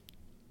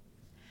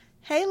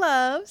Hey,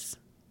 loves.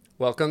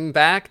 Welcome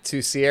back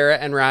to Sierra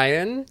and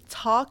Ryan.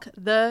 Talk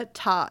the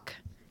talk.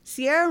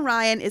 Sierra and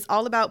Ryan is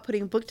all about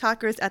putting book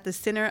talkers at the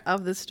center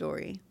of the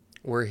story.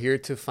 We're here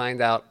to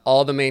find out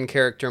all the main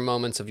character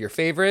moments of your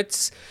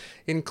favorites,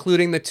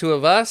 including the two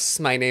of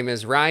us. My name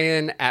is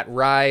Ryan at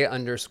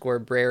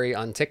Rye_Brary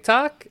on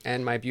TikTok,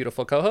 and my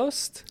beautiful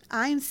co-host.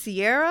 I'm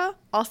Sierra,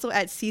 also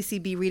at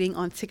CCB Reading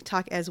on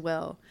TikTok as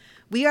well.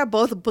 We are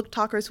both book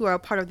talkers who are a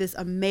part of this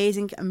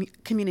amazing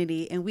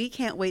community, and we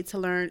can't wait to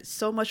learn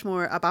so much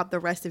more about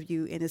the rest of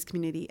you in this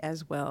community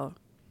as well.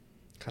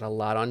 Got a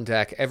lot on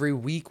deck. Every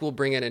week we'll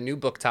bring in a new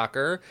book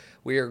talker.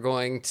 We are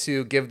going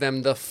to give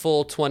them the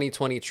full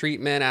 2020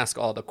 treatment, ask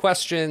all the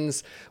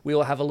questions. We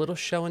will have a little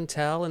show and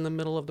tell in the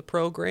middle of the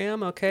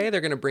program, okay? They're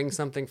going to bring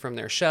something from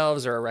their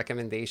shelves or a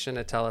recommendation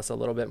to tell us a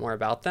little bit more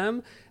about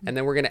them. And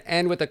then we're going to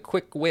end with a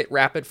quick wit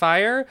rapid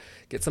fire,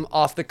 get some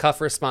off-the-cuff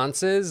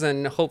responses,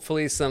 and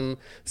hopefully some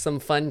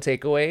fun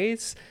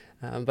takeaways.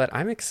 But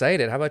I'm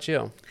excited. How about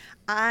you?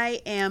 I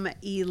am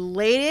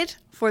elated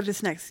for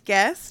this next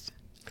guest.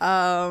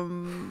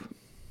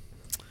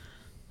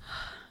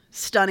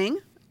 Stunning,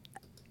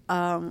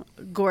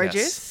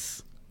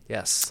 gorgeous,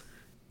 Yes.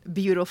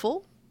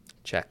 beautiful.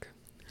 Check.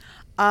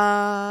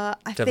 I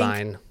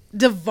Divine. think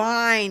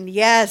divine.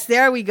 Yes,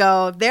 there we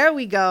go. There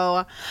we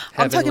go.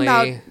 I'm talking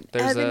about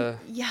There's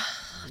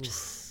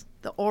just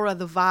the aura,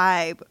 the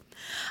vibe.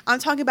 I'm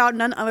talking about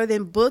none other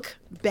than Book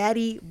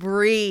Baddie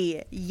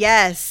Bree.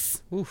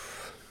 Yes,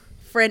 Oof.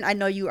 friend, I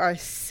know you are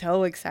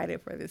so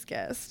excited for this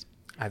guest.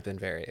 I've been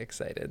very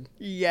excited.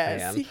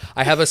 Yes. I am.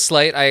 I have a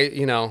slight,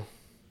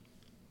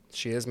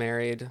 she is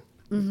married,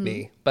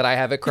 me, but I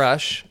have a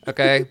crush,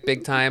 okay?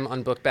 Big time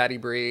on Book Baddie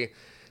Bree.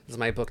 This is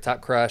my book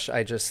talk crush.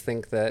 I just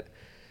think that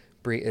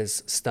Bree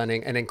is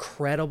stunning. An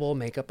incredible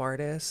makeup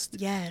artist.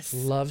 Yes.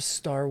 Loves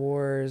Star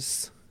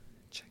Wars.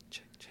 Check,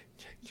 check, check,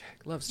 check,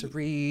 check. Loves to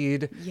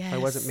read. If I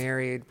wasn't Yes.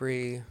 married,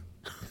 Bree.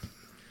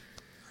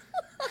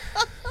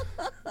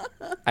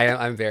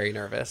 I'm very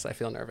nervous. I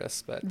feel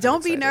nervous, but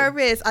Don't be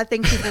nervous. I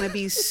think she's going to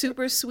be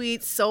super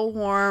sweet, so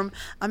warm.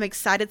 I'm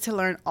excited to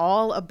learn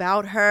all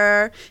about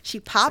her.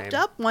 She popped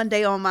Same. up one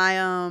day on my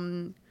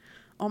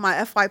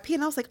FYP,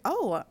 and I was like,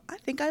 oh, I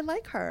think I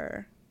like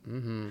her.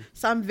 Mm-hmm.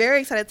 So I'm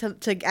very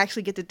excited to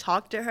actually get to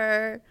talk to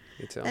her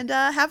Me too. and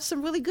have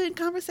some really good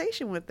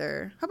conversation with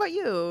her. How about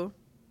you?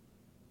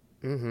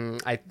 Mm-hmm.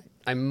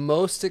 I'm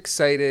most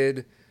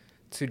excited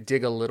to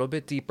dig a little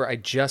bit deeper. I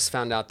just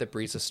found out that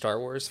Bree's a Star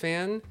Wars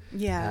fan.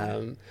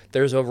 Yeah.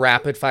 There's a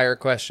rapid fire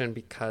question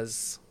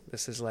because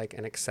this is like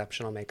an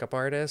exceptional makeup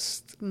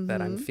artist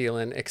that I'm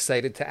feeling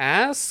excited to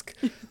ask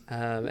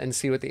and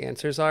see what the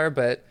answers are.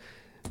 But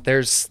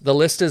the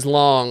list is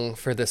long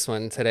for this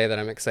one today that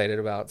I'm excited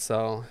about.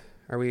 So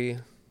are we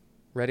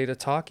ready to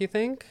talk, you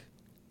think?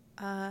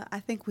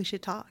 I think we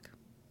should talk.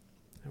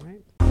 All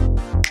right.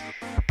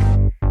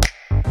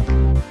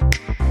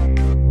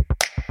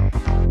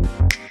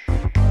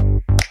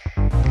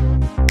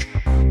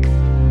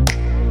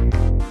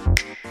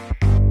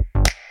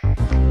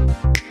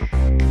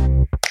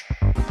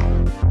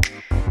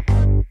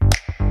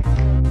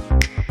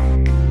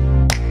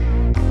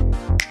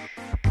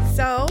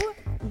 So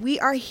we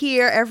are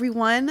here,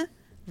 everyone.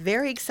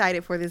 Very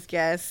excited for this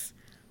guest.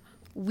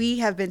 We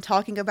have been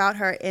talking about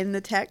her in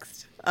the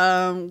text,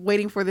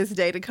 waiting for this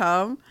day to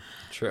come.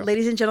 True.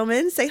 Ladies and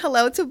gentlemen, say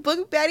hello to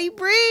Book Baddie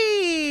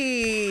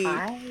Bree.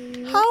 Hi.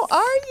 How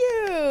are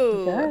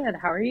you? Good.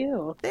 How are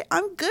you?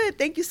 I'm good.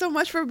 Thank you so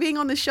much for being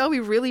on the show. We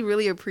really,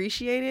 really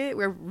appreciate it.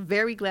 We're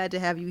very glad to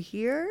have you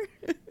here.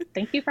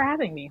 Thank you for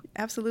having me.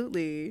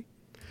 Absolutely.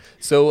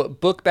 So,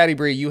 Book Baddie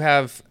Bree, you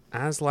have,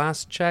 as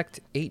last checked,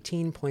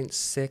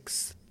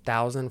 18.6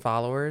 thousand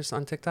followers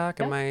on TikTok.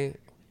 Yep. Am I?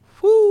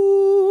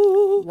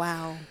 Woo!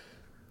 Wow.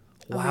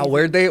 Wow.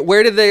 Amazing.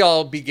 Where did they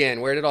all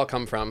begin? Where did it all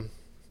come from?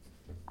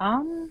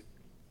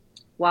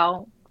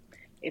 Well,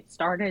 it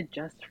started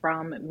just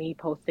from me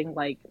posting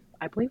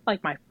I believe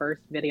my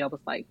first video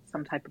was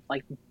some type of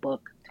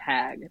book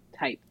tag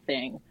type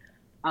thing.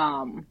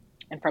 And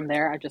from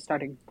there I just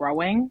started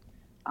growing.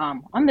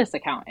 On this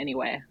account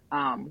anyway.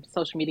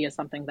 Social media is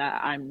something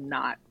that I'm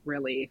not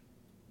really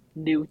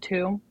new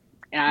to.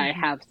 I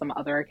have some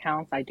other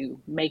accounts. I do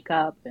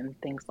makeup and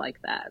things like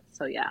that.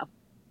 So yeah.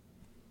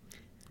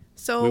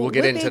 So We will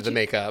get what into made the you-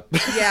 makeup.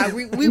 Yeah,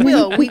 we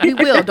will. We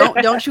will.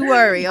 Don't you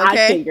worry.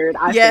 Okay. I figured.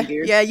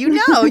 Yeah. You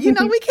know,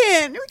 we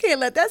can't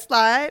let that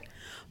slide.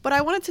 But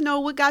I wanted to know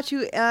what got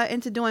you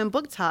into doing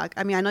book talk.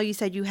 I mean, I know you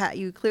said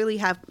you clearly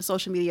have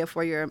social media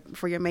for your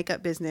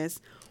makeup business.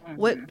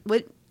 What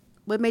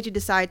made you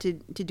decide to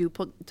do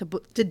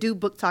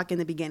book talk in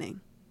the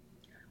beginning?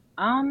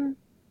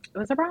 It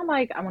was around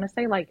I want to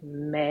say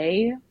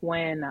May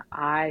when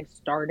I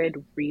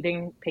started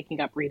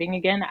picking up reading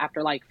again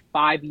after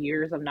 5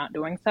 years of not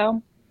doing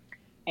so.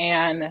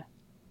 And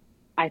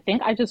I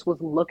think I just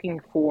was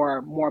looking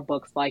for more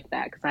books like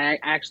that because I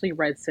actually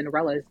read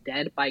Cinderella is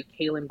Dead by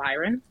Kaylin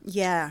Byron.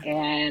 Yeah.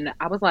 And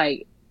I was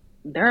like,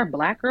 there are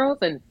Black girls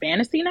in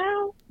fantasy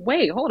now?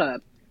 Wait, hold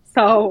up.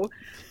 So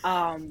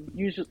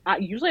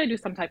usually I do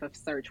some type of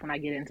search when I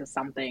get into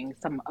something,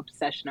 some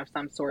obsession of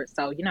some sort.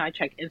 So, I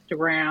check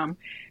Instagram,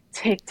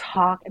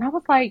 TikTok, and I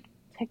was like,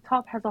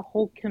 TikTok has a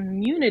whole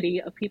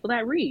community of people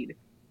that read.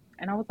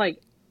 And I was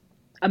like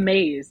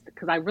amazed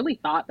because I really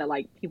thought that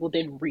like people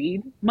didn't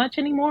read much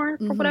anymore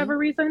for Mm-hmm. whatever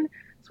reason.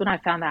 So when I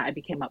found that, I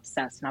became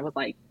obsessed and I was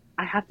like,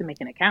 I have to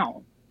make an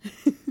account.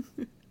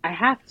 I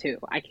have to.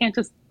 I can't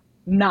just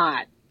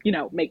not,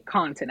 make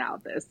content out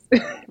of this.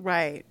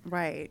 Right,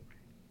 right.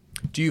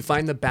 Do you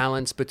find the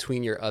balance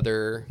between your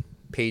other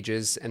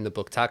pages and the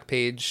Book Talk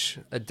page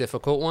a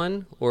difficult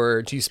one,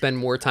 or do you spend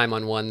more time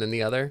on one than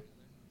the other?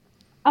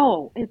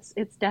 Oh, it's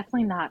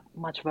definitely not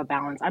much of a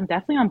balance. I'm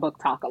definitely on Book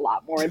Talk a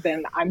lot more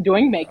than I'm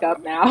doing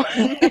makeup now.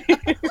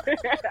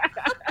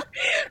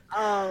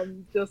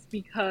 Just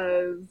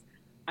because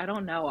I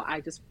don't know,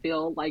 I just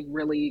feel like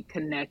really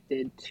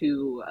connected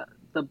to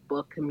the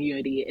book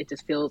community. It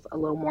just feels a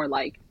little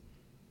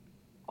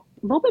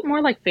bit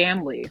more like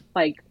family.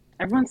 Like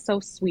everyone's so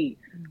sweet.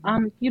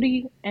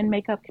 Beauty and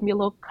makeup can be a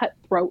little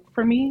cutthroat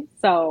for me.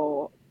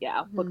 So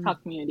yeah, Book Mhm.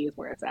 Talk community is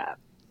where it's at.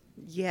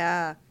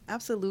 Yeah,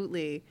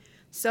 absolutely.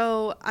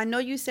 So I know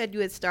you said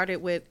you had started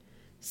with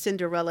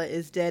Cinderella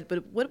is Dead,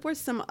 but what were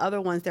some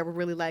other ones that were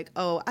really like,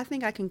 oh, I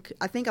think I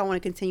want to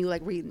continue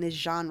like reading this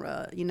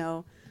genre,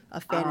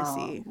 of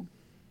fantasy. Um,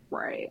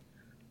 right.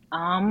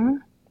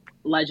 Um,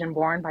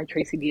 Legendborn by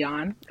Tracy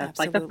Dion. That's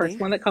like the first Absolutely.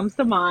 one that comes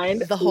to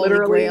mind. The Holy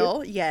Literally,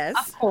 Grail, of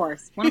yes.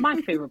 course, one of my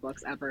favorite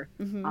books ever.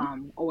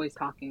 Hmm. Always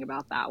talking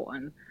about that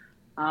one.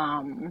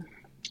 Um,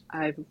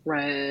 I've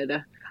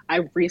read, I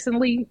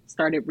recently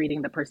started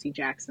reading the Percy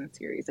Jackson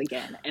series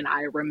again, and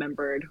I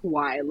remembered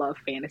why I love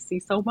fantasy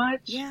so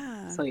much.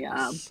 Yeah. So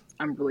yeah,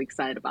 I'm really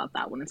excited about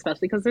that one,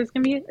 especially because there's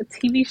gonna be a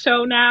TV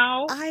show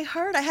now. I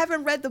heard. I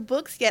haven't read the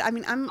books yet. I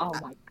mean, Oh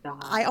my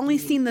I God, only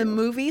you need seen the to.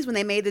 movies when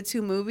they made the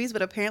two movies,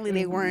 but apparently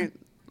they Hmm. weren't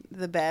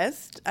the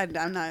best.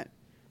 I'm not.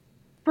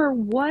 For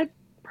what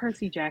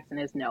Percy Jackson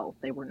is, no,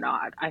 they were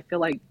not. I feel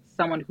like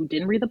someone who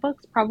didn't read the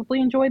books probably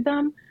enjoyed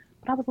them,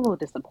 but I was a little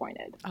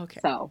disappointed. Okay.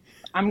 So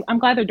I'm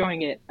glad they're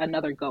doing it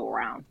another go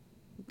around.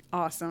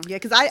 Awesome. Yeah,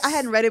 because I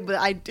hadn't read it, but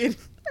I did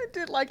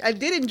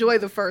enjoy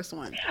the first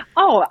one.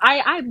 Oh,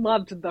 I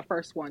loved the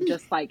first one.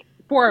 Just like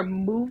for a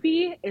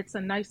movie, it's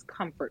a nice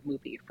comfort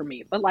movie for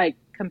me. But like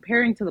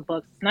comparing to the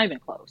books, it's not even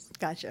close.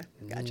 Gotcha.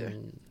 Gotcha.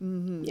 Mm.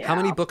 Hmm. How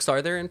many Yeah. books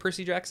are there in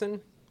Percy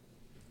Jackson?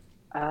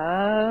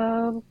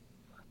 Uh,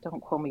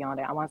 don't quote me on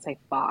it. I want to say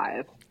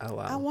five. Oh,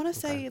 I wow. want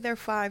to Okay. say they're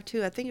five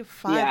too. I think it's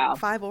Yeah,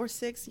 five or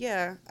six.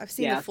 Yeah, I've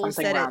seen the yeah, full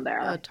something set at around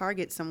there.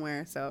 Target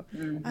somewhere, so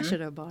I Hmm.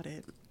 should have bought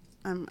it.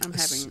 I'm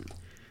S- having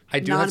I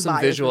do have some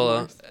non-buyer's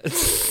visual.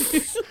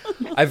 remorse.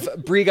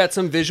 I've Bree got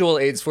some visual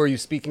aids for you.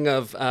 Speaking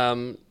of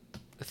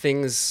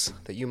things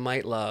that you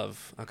might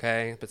love,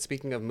 okay. But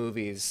speaking of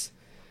movies,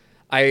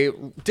 I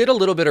did a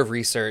little bit of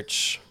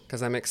research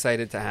because I'm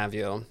excited to have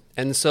you,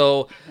 and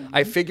so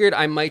I Hmm. figured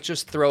I might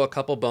just throw a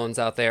couple bones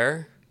out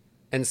there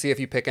and see if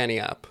you pick any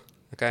up.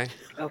 Okay,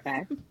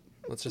 Okay.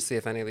 let's just see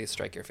if any of these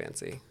strike your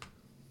fancy.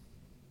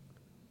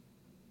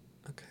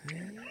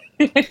 Okay,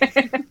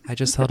 I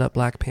just held up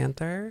Black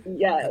Panther.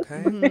 Yes.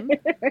 Okay. Hmm.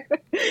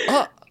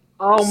 Oh,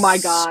 Oh my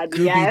God.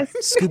 Yes.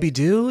 Scooby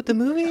Doo, the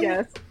movie.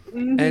 Yes.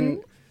 Hmm.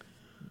 And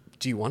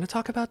do you want to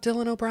talk about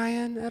Dylan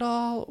O'Brien at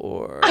all,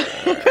 or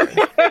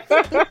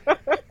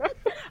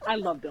I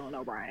love Dylan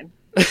O'Brien.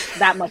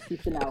 That much you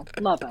should know.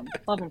 Love him.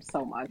 Love him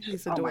so much.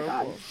 He's Oh my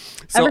God. adorable.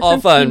 so Ever all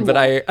since fun? Teen But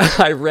Wolf.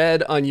 I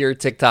read on your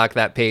TikTok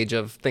that page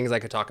of things I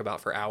could talk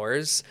about for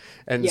hours,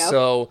 and Yep.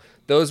 so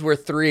those were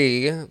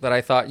three that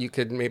I thought you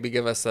could maybe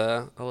give us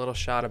a little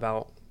shot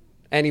about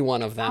any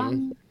one of them.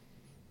 Um,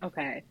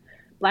 okay.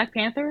 Black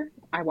Panther,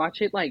 I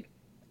watch it like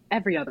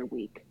every other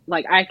week.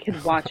 Like I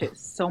could watch it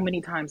so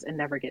many times and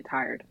never get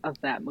tired of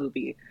that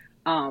movie.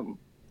 Um,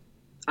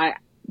 I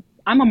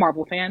I'm a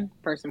Marvel fan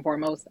first and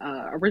foremost.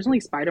 Originally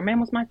Spider-Man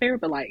was my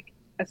favorite, but like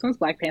as soon as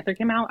Black Panther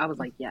came out, I was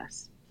like,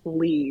 yes,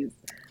 please.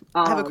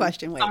 I have a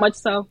question. So Wait, much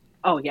so.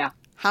 Oh yeah.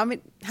 how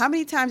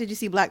many times did you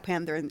see Black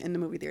Panther in the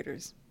movie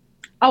theaters?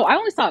 Oh, I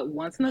only saw it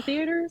once in the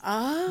theaters,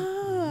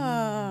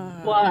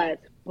 Ah,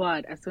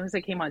 but as soon as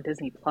it came on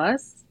Disney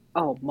Plus,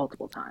 oh, okay.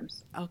 multiple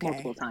times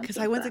Because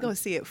I since went to then. go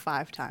see it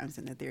 5 times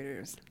in the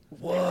theaters.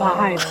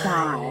 Five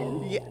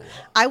times. Yeah, Whoa.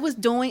 I was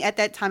doing at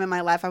that time in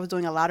my life. I was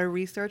doing a lot of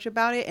research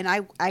about it, and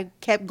I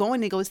kept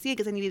going to go see it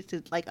because I needed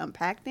to like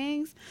unpack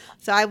things.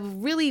 So I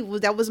really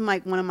was that was my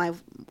one of my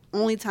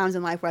only times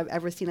in life where I've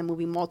ever seen a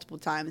movie multiple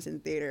times in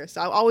theater.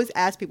 So I always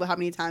ask people how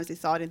many times they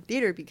saw it in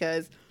theater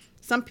because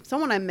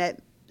someone I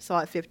met saw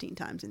it 15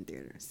 times in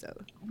theater. So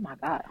Oh my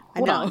God. I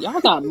Hold know. on. Y'all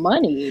got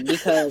money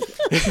because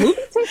movie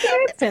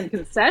tickets and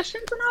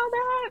concessions and all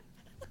that?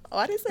 Oh,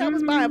 I didn't say I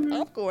was buying Hmm.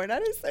 popcorn. I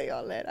didn't say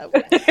all that.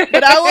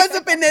 But I was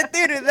up in that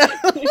theater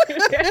though.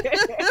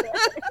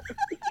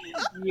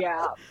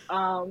 Yeah.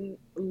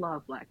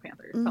 Love Black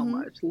Panther so Hmm.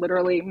 much.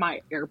 Literally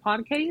my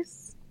AirPod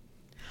case,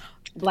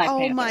 Black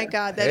Oh my Panther.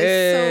 God, that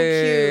is so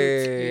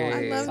cute. Love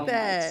I it Hey. love so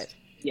that. much.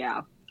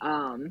 Yeah.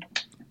 Um,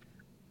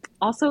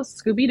 also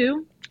Scooby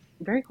Doo.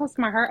 very close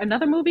to my heart.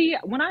 Another movie,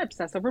 when I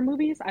obsess over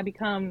movies,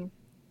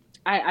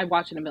 I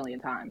watch it a million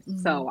times. Mm-hmm.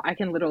 So I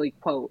can literally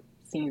quote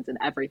scenes and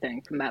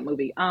everything from that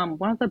movie.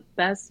 One of the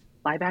best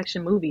live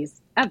action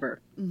movies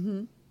ever.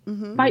 Mm-hmm.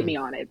 Mm-hmm. Fight me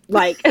on it.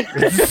 Like,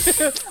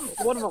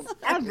 one of them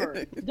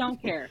ever.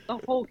 Don't care. The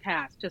whole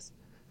cast, just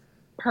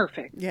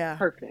perfect. Yeah.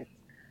 Perfect.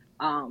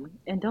 And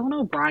Dylan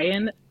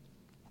O'Brien,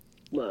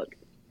 look,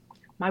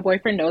 my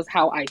boyfriend knows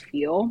how I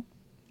feel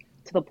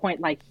to the point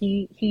like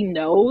he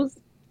knows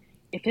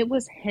if it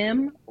was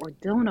him or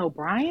Dylan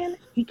O'Brien,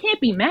 he can't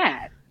be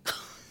mad.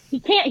 He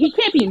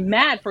can't be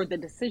mad for the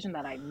decision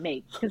that I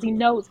make because he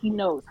knows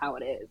how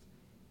it is.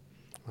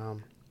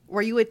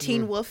 Were you a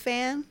Teen Wolf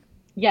fan?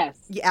 Yes.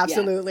 Yeah,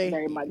 absolutely. Yes,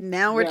 very much.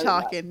 Now we're Very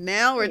talking. much.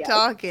 Now we're Yes.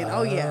 talking.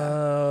 Oh yeah.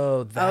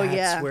 Oh, that's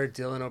yeah. where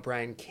Dylan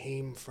O'Brien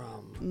came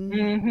from.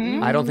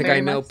 Mm-hmm. I don't think Very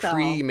I know much so.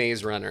 pre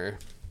Maze Runner.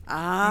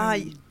 Ah,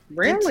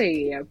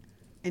 Really?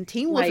 and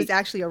Teen Wolf Like- is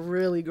actually a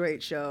really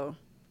great show.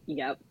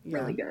 Yep.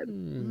 Really Yeah. good.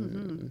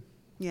 Mm-hmm.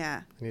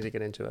 Yeah, I need to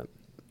get into it.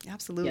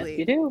 absolutely. Yes,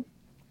 you do.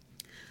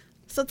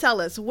 So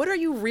tell us, what are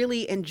you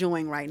really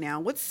enjoying right now?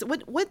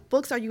 What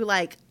books are you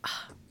like?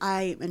 "Ah,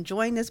 I'm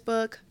enjoying this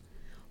book,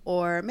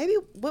 or maybe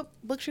what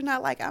books you're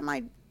not like? I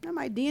might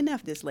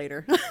DNF this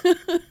later.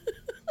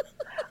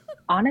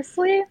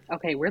 Honestly,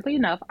 okay, weirdly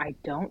enough, I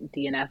don't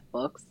DNF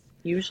books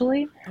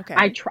usually. Okay.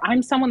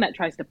 I'm someone that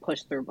tries to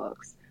push through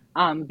books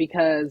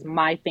because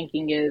my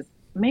thinking is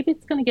maybe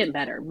it's going to get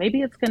better.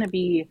 Maybe it's going to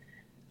be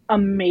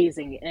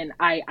amazing and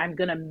I'm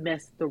going to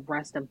miss the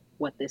rest of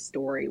what is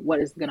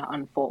going to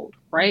unfold,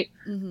 right?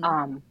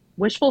 Mm-hmm.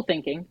 Wishful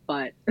thinking,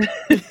 but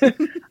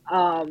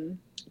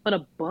but a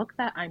book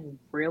that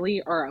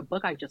a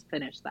book I just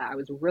finished that I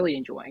was really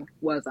enjoying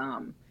was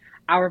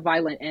Our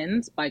Violent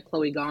Ends by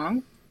Chloe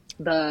Gong,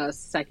 the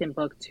second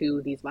book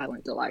to These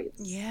Violent Delights.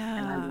 Yeah.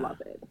 And I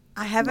love it.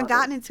 I haven't Love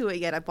gotten it. into it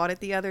yet. I bought it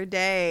the other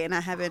day, and I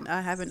haven't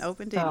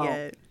opened it So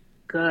yet.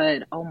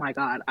 good. Oh my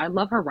God. I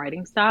love her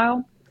writing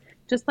style.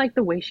 Just like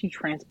the way she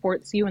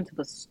transports you into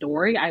the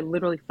story. I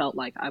literally felt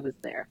like I was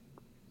there.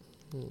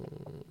 I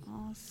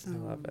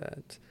Awesome. love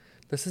it.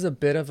 This is a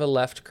bit of a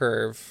left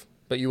curve,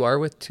 but you are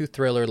with two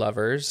thriller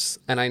lovers,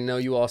 and I know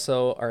you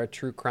also are a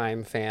true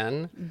crime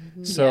fan.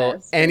 So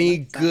Yes, any very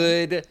much so.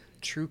 good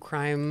true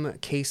crime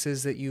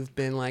cases that you've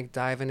been like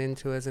diving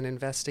into as an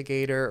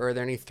investigator, or are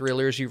there any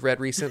thrillers you've read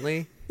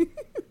recently?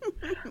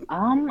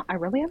 I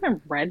really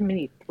haven't read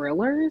many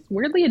thrillers.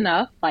 Weirdly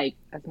enough, like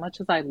as much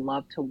as I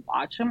love to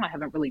watch them, I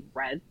haven't really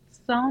read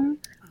some.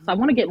 So I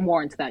want to get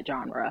more into that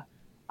genre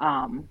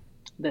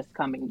this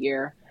coming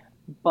year.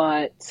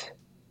 But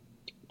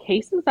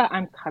cases that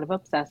I'm kind of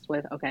obsessed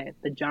with, okay,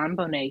 the John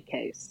Bonet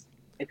case,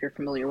 if you're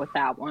familiar with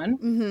that one.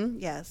 Mm-hmm.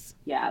 Yes.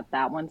 Yeah,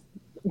 that one's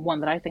one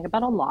that I think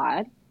about a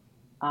lot.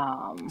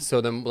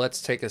 So then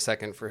let's take a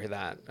second for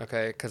that,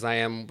 okay? Because I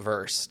am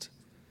versed.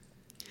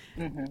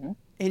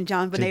 And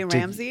John Benet Did-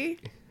 Ramsey.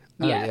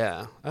 Oh, Yes.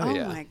 yeah. Oh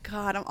yeah. my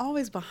God, I'm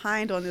always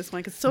behind on this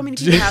one because so many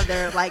people have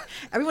their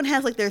everyone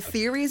has like their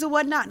theories and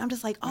whatnot, and I'm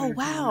just like, oh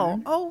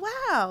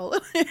wow.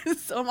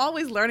 So I'm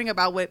always learning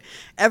about what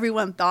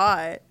everyone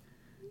thought.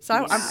 So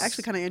I'm Yes.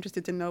 actually kind of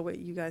interested to know what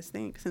you guys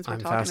think since we're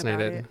I'm talking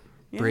fascinated. about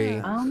it. Bree,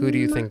 Yeah. who do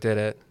you think did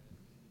it?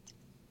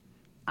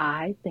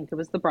 I think it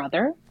was the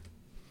brother.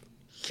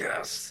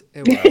 Yes,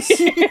 it was.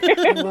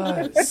 It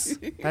was.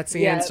 That's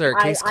the Yes, answer.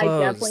 Case I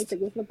closed. definitely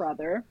think it was the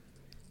brother.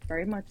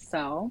 Very much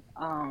so.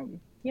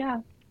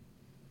 Yeah.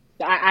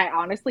 I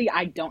honestly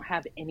I don't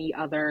have any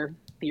other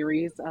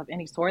theories of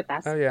any sort.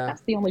 That's Oh, yeah.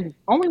 that's the only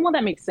one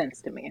that makes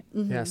sense to me.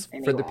 Yes, for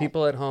Anyway. the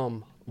people at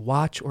home,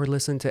 watch or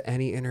listen to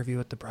any interview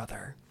with the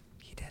brother.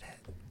 He did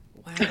it.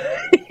 Wow.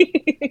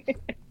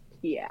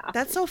 Yeah.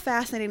 That's so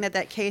fascinating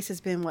that case has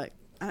been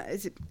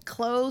is it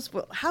closed?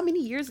 Well, how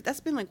many years?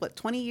 That's been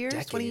 20 years?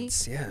 20?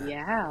 Decades, yeah.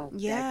 Yeah.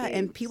 Yeah, and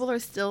decades. people are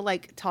still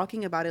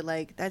talking about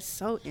it. That's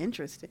so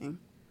interesting.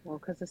 Well,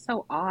 because it's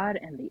so odd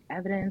and the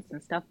evidence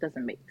and stuff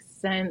doesn't make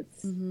sense.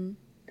 Mm-hmm.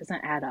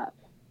 Doesn't add up.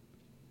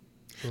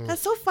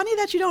 That's so funny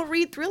that you don't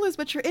read thrillers,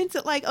 but you're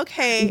into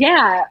okay.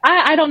 Yeah,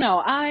 I don't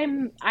know.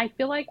 I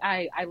feel like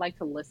I like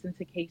to listen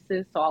to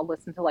cases, so I'll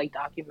listen to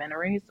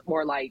documentaries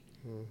or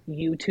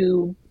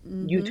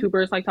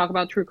YouTubers talk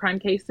about true crime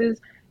cases,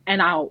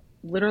 and I'll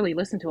literally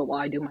listen to it while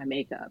I do my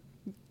makeup.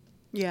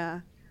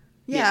 Yeah.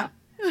 Yeah.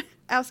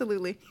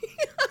 Absolutely.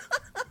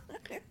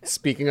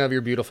 Speaking of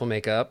your beautiful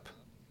makeup,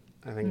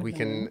 I think we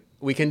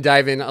can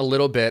dive in a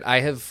little bit.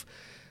 I have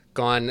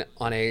gone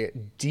on a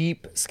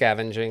deep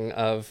scavenging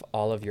of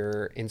all of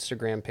your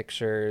Instagram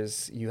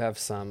pictures. You have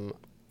some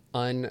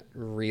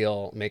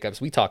unreal makeups.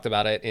 We talked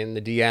about it in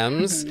the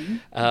DMs,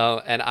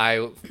 and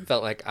I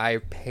felt like I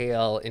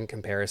pale in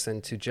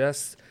comparison to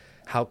just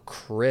how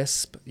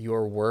crisp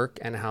your work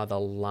and how the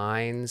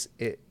lines,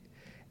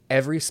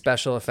 every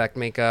special effect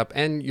makeup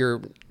and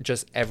your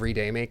just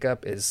everyday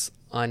makeup is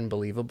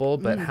unbelievable.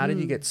 But how did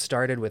you get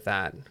started with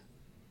that?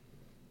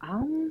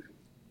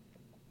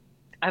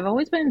 I've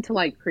always been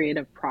into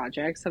creative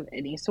projects of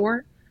any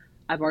sort.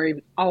 I've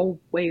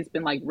always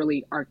been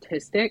really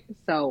artistic,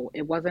 so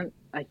it wasn't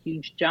a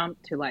huge jump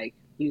to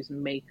use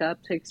makeup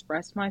to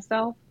express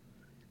myself.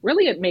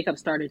 Really, makeup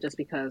started just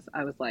because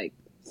I was like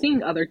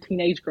seeing other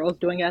teenage girls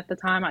doing it at the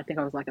time. I think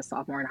I was like a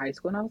sophomore in high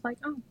school, and I was like,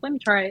 oh, let me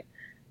try it.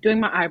 Doing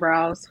my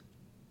eyebrows,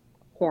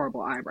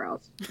 horrible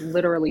eyebrows.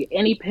 Literally,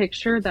 any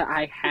picture that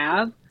I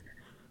have,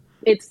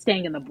 it's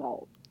staying in the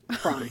vault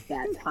from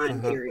that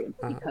time period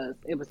because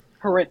it was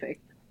horrific.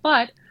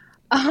 But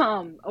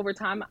over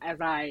time,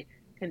 as I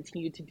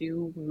continued to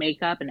do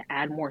makeup and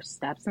add more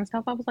steps and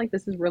stuff, I was like,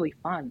 this is really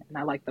fun. And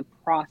I like the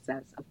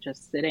process of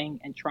just sitting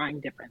and trying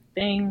different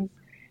things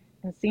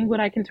and seeing what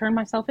I can turn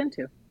myself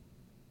into.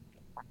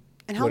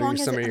 And What are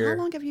some of how your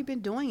long have you been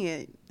doing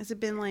it? Has it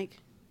been like,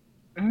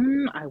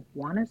 I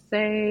want to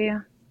say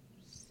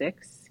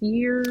 6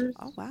 years.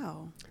 oh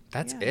wow.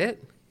 That's Yeah.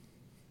 it?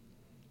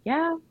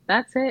 Yeah,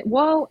 that's it.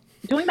 Well,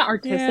 doing the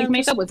artistic I'm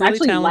makeup just was really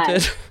actually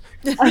talented.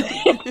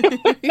 less.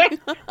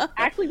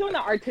 Actually, doing the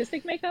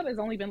artistic makeup has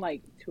only been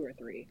like 2 or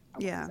 3, I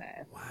want Yeah. to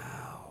say.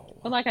 Wow.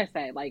 But like I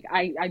say, like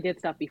I did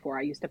stuff before.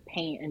 I used to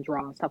paint and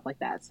draw and stuff like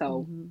that.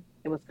 So Hmm.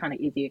 it was kind of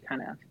easy to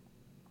kind of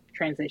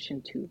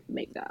transition to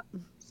makeup.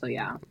 So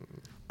yeah.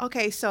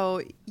 Okay,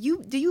 so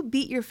you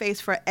beat your face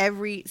for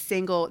every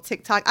single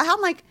TikTok?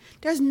 I'm like,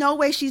 there's no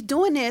way she's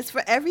doing this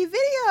for every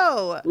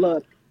video.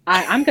 Look,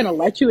 I'm gonna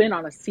let you in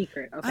on a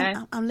secret, okay?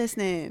 I'm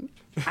listening.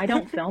 I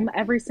don't film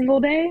every single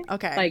day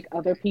Okay. like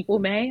other people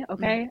may,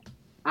 okay?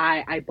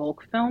 I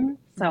bulk film,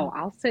 so Mhm.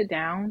 I'll sit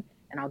down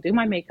and I'll do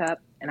my makeup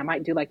and I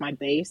might do like my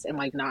base and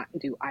like not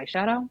do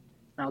eyeshadow. And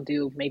I'll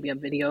do maybe a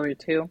video or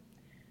two.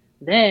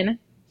 Then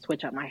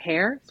switch up my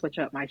hair, switch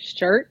up my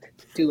shirt,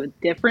 do a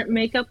different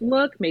makeup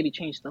look, maybe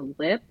change the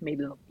lip,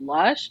 maybe the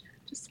blush,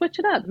 just switch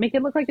it up, make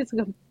it look like it's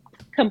a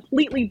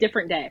completely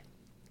different day.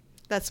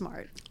 That's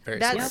smart. Very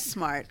That's smart.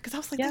 smart. Because I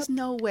was like, Yep. there's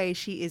no way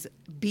she is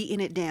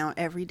beating it down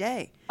every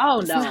day. Oh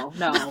It's no,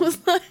 not- I no,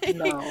 was like,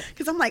 no.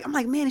 because I'm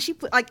like, man, she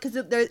put like, because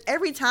there's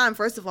every time,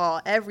 first of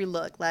all, every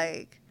look,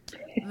 like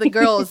the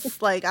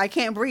girls, like, I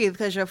can't breathe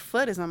because your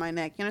foot is on my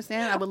neck. You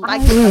understand? I would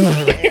like to come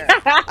up for air.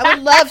 I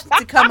would love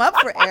to come up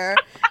for air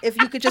if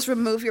you could just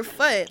remove your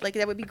foot. Like,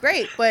 that would be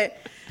great. But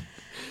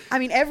I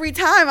mean, every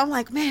time I'm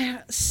like,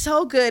 man,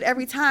 so good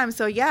every time.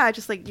 So yeah,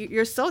 just like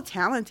you're so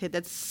talented.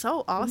 That's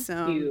so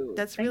awesome. Thank you.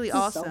 That's Thank really you so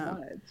awesome.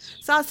 much.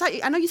 So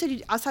outside, I know you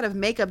said outside of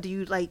makeup, do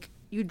you like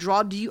you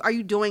draw? Are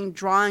you doing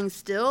drawing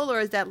still, or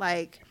is that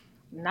like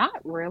Not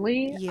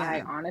really. Yeah.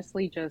 I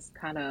honestly just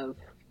kind of,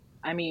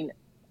 I mean,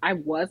 I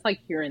was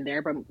like here and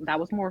there, but that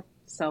was more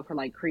so for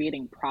like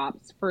creating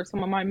props for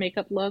some of my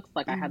makeup looks.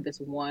 Like I had this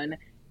one,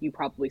 you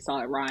probably saw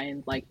it,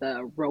 Ryan, like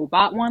the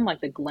robot one,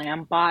 like the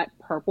Glam Bot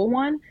purple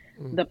one.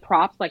 The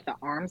props, like the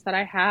arms that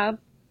I have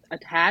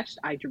attached,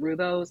 I drew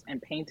those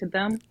and painted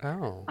them.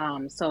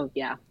 Oh. So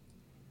yeah,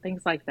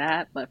 things like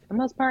that. But for the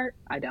most part,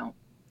 I don't.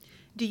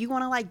 do you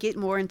want to like get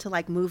more into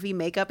like movie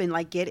makeup and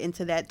like get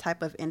into that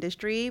type of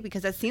industry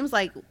because that seems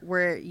like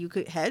where you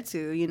could head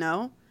to? You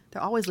know,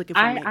 they're always looking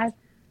for makeup.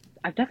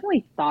 I've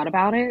definitely thought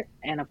about it,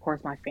 and of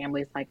course, my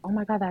family's like, "Oh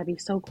my God, that'd be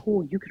so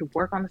cool! You could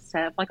work on the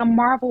set of like a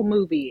Marvel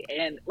movie,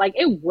 and like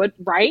it would,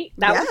 right?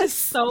 That would be Yes,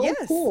 so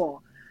yes.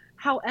 cool."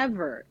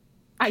 However,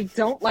 I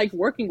don't like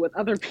working with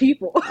other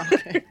people.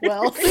 Okay,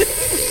 well,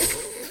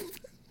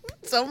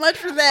 so much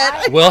for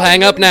that. We'll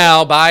hang up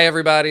now. Bye,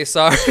 everybody.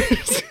 Sorry.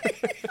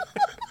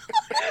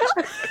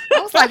 I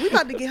was like, we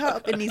about to get her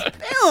up in these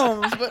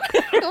films, but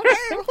okay, who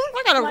am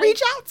I gotta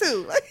reach out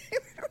to?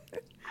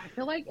 I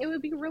feel like it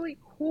would be really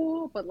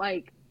cool, but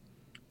like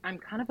I'm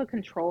kind of a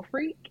control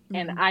freak,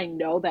 and Mhm. I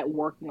know that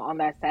working on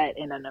that set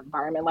in an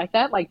environment like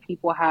that, like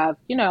people have,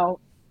 you know,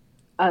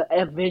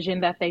 a vision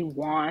that they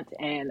want,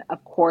 and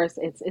of course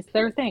it's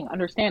their thing,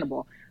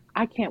 understandable.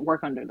 I can't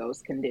work under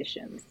those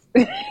conditions.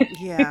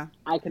 Yeah,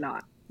 I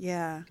cannot.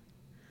 yeah.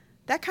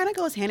 That kind of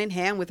goes hand in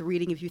hand with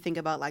reading if you think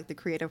about like the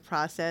creative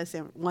process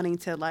and wanting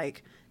to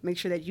like make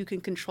sure that you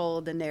can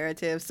control the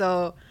narrative.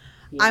 So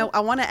Yeah. I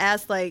want to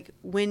ask like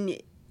when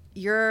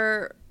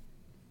you're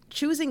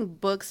choosing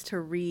books to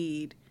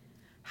read,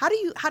 how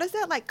does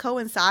that like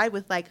coincide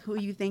with like who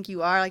you think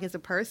you are like as a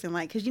person?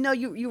 Like, cause you know,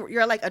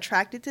 you're like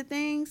attracted to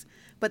things,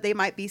 but they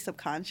might be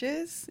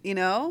subconscious, you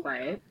know?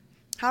 Right.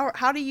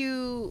 How do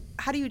you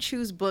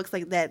choose books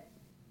like that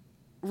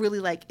really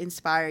like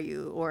inspire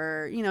you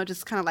or, you know,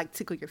 just kind of like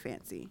tickle your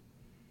fancy?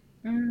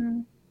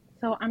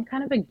 So I'm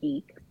kind of a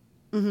geek.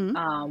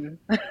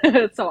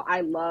 Mm-hmm. So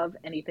I love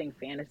anything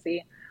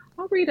fantasy.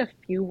 I'll read a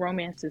few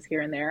romances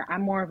here and there.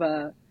 I'm more of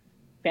a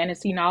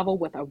fantasy novel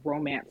with a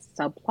romance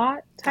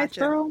subplot type Gotcha.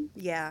 girl.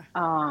 Yeah.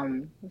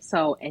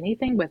 So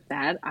anything with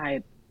that,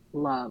 I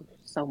love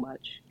so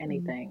much.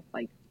 Anything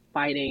like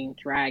fighting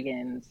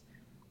dragons,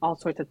 all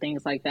sorts of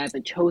things like that.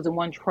 The chosen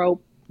one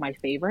trope, my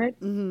favorite.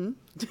 Mm-hmm.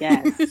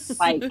 Yes,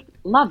 like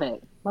love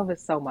it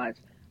so much.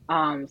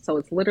 So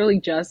it's literally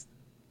just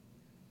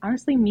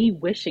honestly me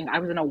wishing I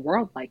was in a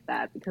world like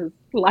that because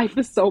life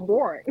is so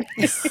boring.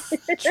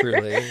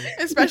 Truly.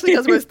 Especially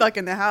because we're stuck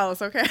in the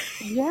house. Okay.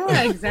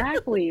 Yeah,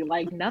 exactly.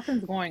 Like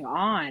nothing's going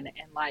on,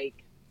 and like,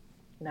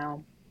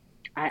 no,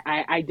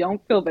 I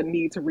don't feel the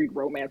need to read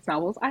romance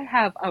novels. I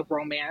have a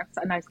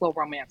nice little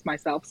romance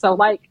myself. So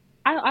like,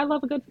 I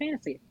love a good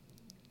fantasy.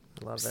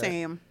 I love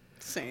it.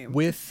 Same.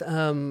 With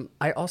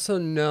I also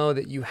know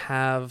that you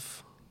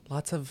have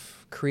lots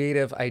of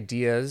creative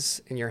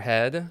ideas in your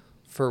head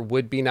for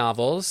would-be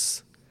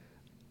novels.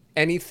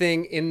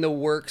 Anything in the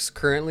works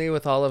currently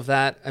with all of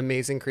that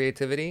amazing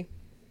creativity?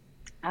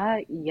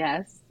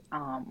 Yes.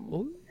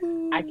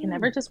 I can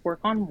never just work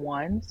on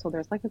one, so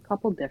there's like a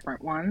couple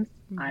different ones.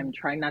 I'm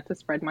trying not to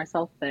spread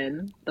myself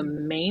thin. The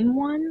main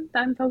one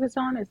that I'm focused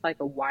on is like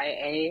a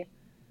YA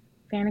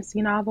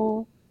fantasy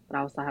novel, but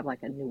I also have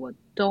like a new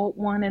adult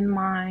one in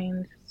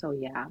mind. So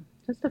yeah,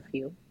 just a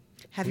few.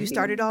 Have you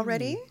started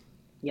already?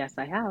 Yes,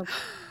 I have.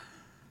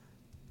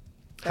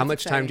 How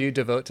much time exciting. do you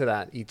devote to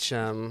that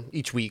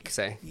each week,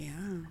 say?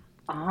 Yeah.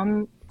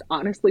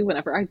 Honestly,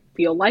 whenever I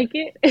feel like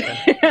it,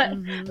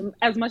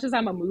 as much as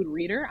I'm a mood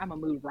reader, I'm a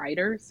mood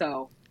writer.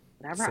 So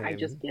whenever I Same.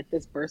 just get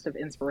this burst of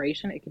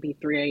inspiration, it could be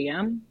 3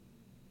 a.m.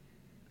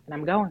 and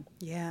I'm going.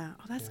 Yeah.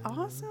 Oh, that's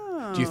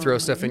awesome. Do you throw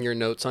stuff in your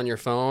notes on your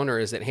phone, or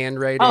is it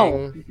handwriting?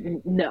 Oh,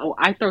 no,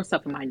 I throw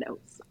stuff in my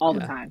notes all the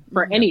time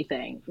for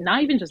anything,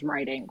 not even just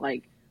writing,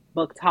 like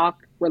book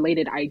talk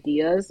related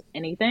ideas,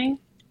 anything,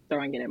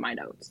 throwing it in my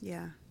notes.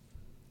 Yeah.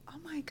 Oh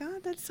my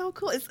God, that's so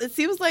cool. It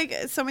seems like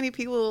so many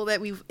people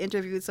that we've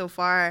interviewed so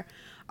far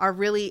are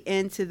really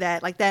into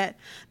that. Like that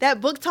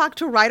book talk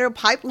to writer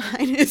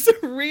pipeline is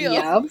real.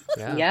 Yep.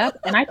 Yeah. Yep.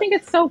 And I think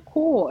it's so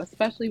cool,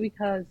 especially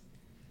because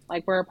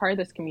like we're a part of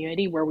this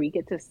community where we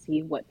get to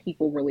see what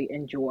people really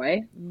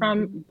enjoy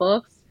from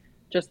books.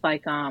 Just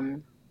like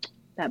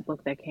that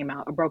book that came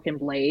out, A Broken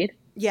Blade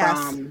Yes.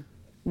 from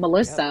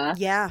Melissa.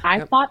 Yeah.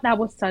 I thought that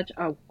was such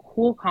a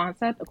cool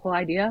concept, a cool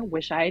idea.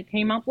 Wish I had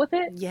came up with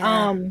it.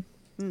 Yeah.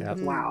 Yep.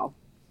 Wow.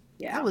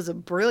 Yeah. That was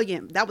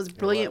brilliant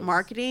was.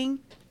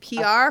 marketing,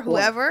 PR,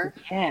 whoever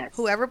Yes.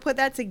 put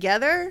that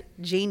together,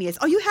 genius.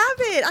 Oh, you have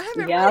it. I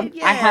haven't Yeah. read it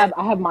yet. I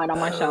have mine on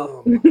my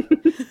shelf.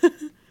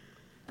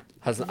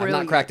 I've not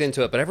Brilliant. cracked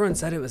into it, but everyone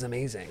said it was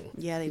amazing.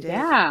 Yeah, they did.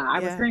 Yeah. I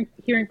was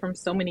hearing from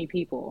so many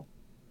people.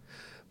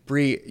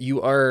 Bree,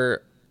 you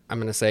are, I'm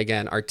going to say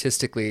again,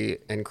 artistically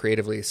and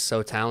creatively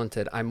so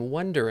talented. I'm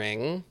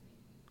wondering,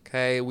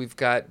 okay, we've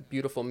got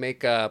beautiful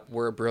makeup.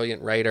 We're a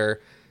brilliant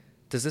writer.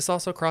 Does this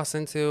also cross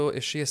into,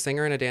 is she a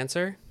singer and a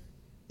dancer?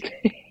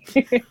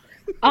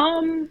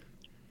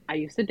 I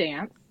used to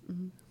dance.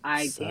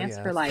 I So, danced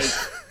yes. for like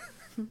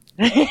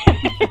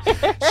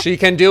She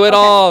can do it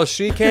all.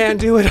 She can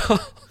do it all.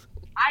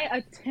 I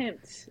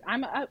attempt.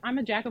 I'm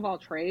a jack of all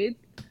trades,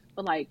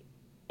 but like,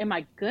 am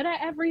I good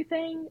at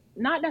everything?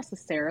 Not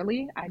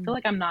necessarily. I feel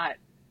like I'm not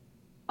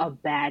a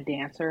bad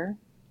dancer.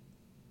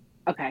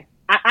 Okay.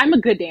 I'm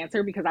a good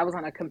dancer because I was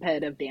on a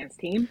competitive dance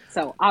team.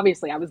 So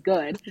obviously I was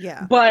good.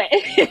 Yeah. But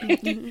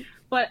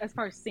but as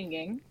far as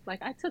singing, like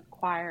I took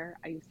choir.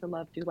 I used to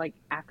love do like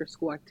after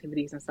school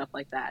activities and stuff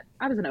like that.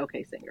 I was an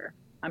okay singer.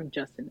 I'm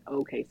just an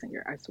okay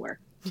singer, I swear.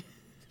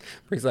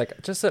 Bree's like,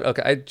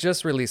 okay, I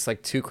just released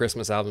like 2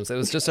 Christmas albums. It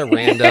was just a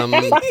random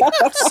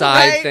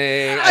side Right?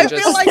 thing. I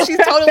feel like she's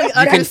totally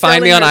you can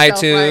find me on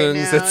underselling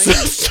iTunes. herself right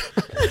It's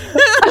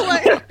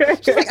now.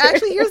 She's like,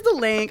 actually, here's the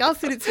link. I'll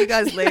send it to you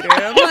guys later.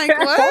 I'm like,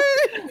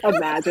 what?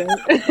 Imagine.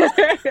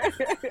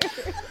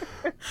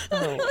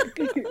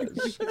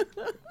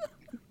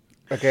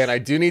 Okay, and I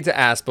do need to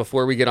ask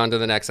before we get on to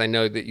the next. I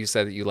know that you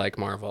said that you like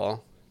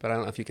Marvel, but I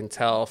don't know if you can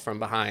tell from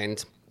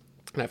behind.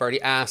 And I've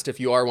already asked if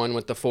you are one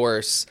with the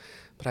Force,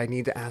 but I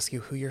need to ask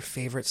you who your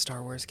favorite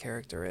Star Wars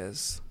character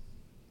is.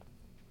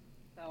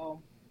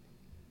 So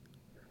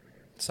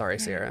Sorry,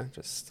 Sierra.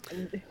 Just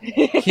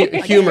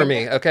humor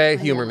me, okay?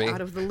 Humor me.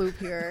 Out of the loop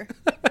here.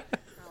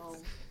 So,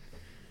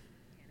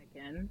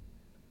 Anakin,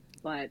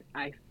 but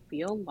I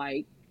feel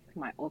like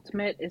my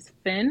ultimate is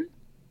Finn.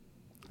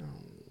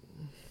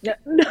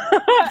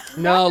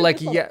 No, like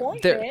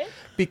disappointed.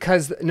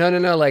 because no,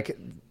 like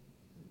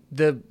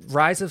the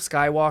Rise of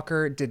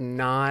Skywalker did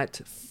not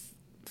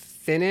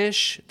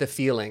finish the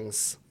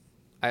feelings.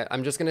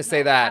 I'm just gonna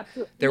say that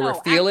there were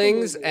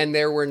feelings, absolutely. and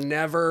there were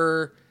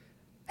never.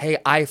 Hey,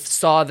 I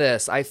saw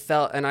this. I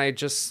felt, and I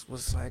just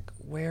was like,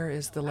 "Where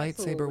is the lightsaber?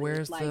 absolutely.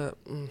 Where's Like,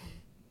 the?"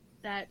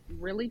 That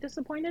really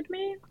disappointed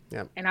me.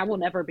 Yep. And I will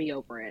never be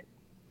over it.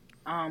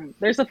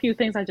 There's a few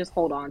things I just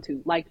hold on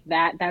to, like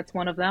that. That's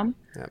one of them.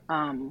 Yep.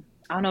 I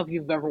don't know if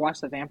you've ever watched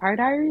The Vampire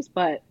Diaries,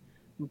 but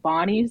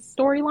Bonnie's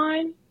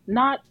storyline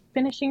not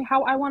finishing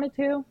how I wanted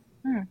to.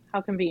 How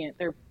convenient.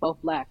 They're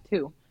both black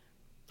too.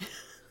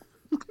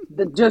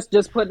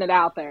 Just putting it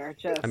out there.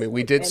 I mean,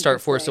 we did start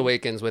Force interesting.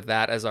 Awakens with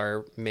that as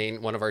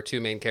one of our 2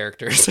 main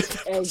characters.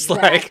 It's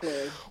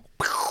Exactly.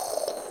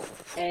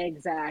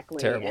 Exactly.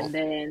 Terrible. And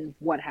then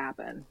what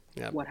happened?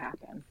 Yep. What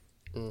happened?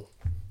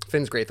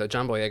 Finn's great though.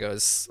 John Boyega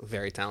is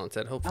very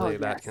talented. Hopefully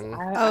that yes. can.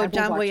 Oh, will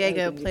John watch Boyega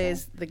anything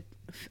plays the.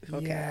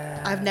 Okay.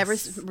 Yes. I've never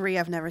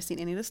seen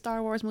any of the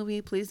Star Wars movie.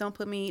 Please don't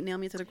nail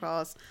me to the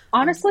cross.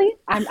 Honestly,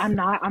 I'm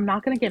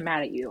not gonna get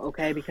mad at you,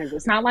 okay? Because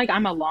it's not like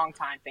I'm a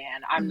longtime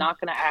fan. I'm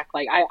not gonna act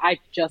like I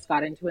just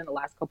got into it in the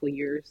last couple of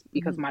years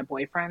because of my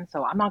boyfriend.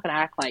 So I'm not gonna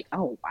act like,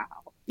 oh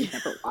wow, You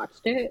never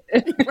watched it. Oh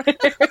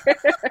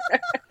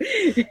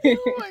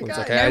my It's god!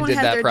 okay. I Everyone did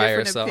has that their prior,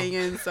 different so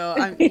opinions. So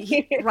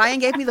Ryan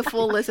gave me the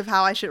full list of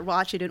how I should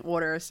watch it in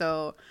order.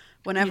 So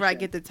whenever I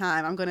get the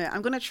time, I'm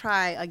gonna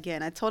try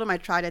again. I told him I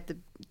tried at the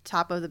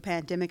top of the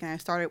pandemic and I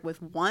started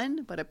with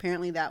one, but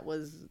apparently that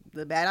was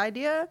the bad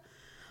idea.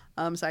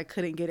 So I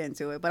couldn't get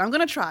into it. But I'm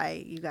gonna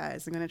try, you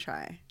guys. I'm gonna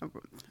try.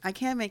 I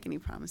can't make any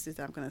promises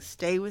that I'm gonna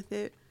stay with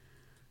it,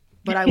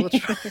 but I will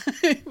try.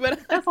 But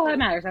That's all that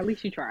matters. At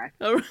least you try.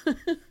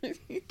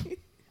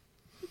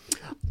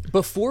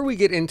 before we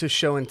get into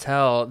show and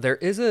tell, there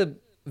is a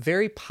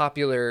very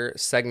popular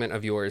segment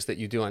of yours that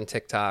you do on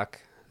TikTok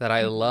that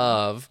I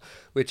love,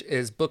 which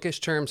is bookish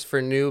terms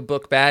for new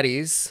book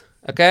baddies.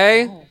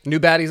 Okay? Oh. New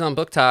baddies on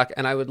Book Talk.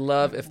 And I would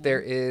love if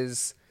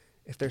there's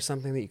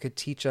something that you could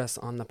teach us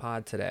on the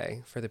pod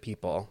today for the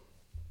people.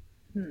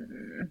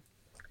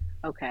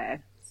 Okay,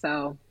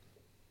 so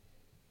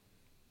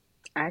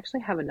I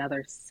actually have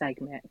another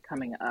segment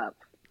coming up.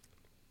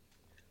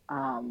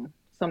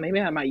 So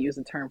maybe I might use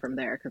a term from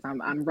there because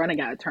I'm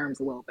running out of terms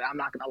a little bit. I'm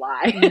not gonna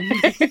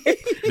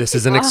lie. This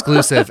is an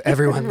exclusive.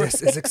 Everyone,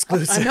 this is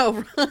exclusive. I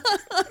know.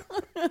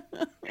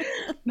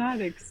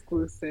 Not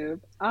exclusive.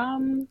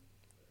 I'm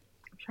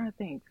trying to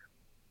think.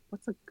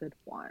 What's a good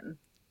one?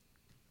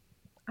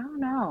 I don't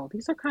know.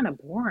 These are kind of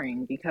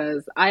boring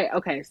because so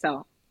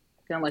I'm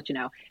gonna let you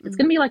know. It's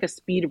gonna be like a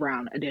speed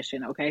round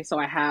edition, okay? So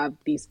I have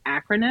these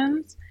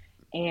acronyms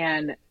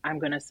and I'm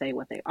gonna say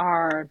what they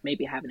are,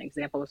 maybe have an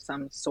example of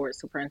some sort.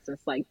 So for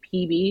instance, like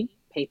PB,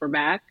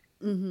 paperback.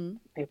 Mm-hmm.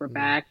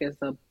 Paperback is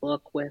a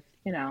book with,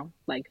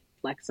 like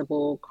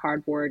flexible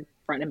cardboard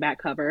front and back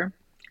cover.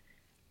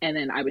 And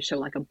then I would show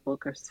like a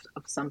book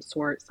of some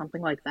sort,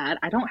 something like that.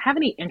 I don't have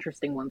any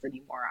interesting ones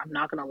anymore. I'm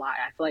not gonna lie.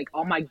 I feel like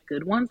all my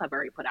good ones I've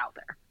already put out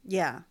there.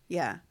 Yeah,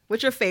 yeah.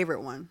 What's your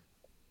favorite one?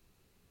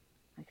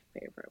 My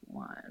favorite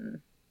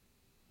one,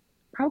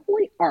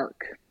 probably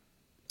Arc.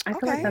 I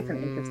feel like Okay. that's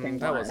an interesting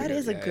That one was That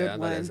is a good That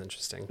one. is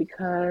interesting.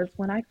 because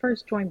when I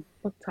first joined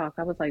Book Talk,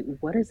 I was like,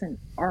 "What is an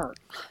arc?"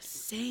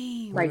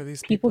 Same. What are Like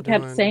these people people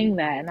kept doing? saying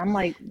that, and I'm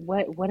like,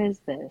 "What is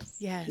this?"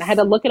 Yes. And I had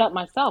to look it up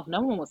myself.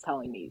 No one was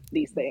telling me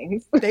these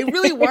things. They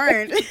really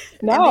weren't.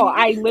 No, And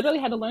then- I literally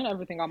had to learn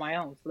everything on my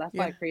own. So that's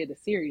why I Yeah. created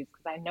the series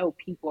because I know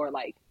people are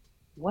like,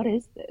 "What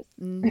is this?"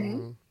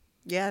 Mhm.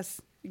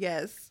 Yes,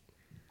 yes.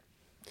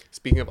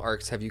 Speaking of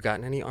arcs, have you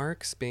gotten any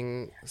arcs?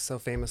 Being so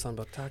famous on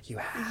Book Talk, you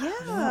have.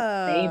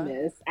 Yeah.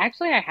 Famous.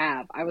 Actually, I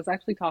have. I was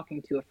actually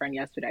talking to a friend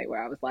yesterday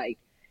where I was like,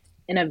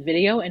 in a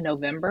video in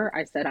November,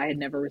 I said I had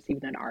never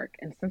received an arc.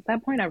 And since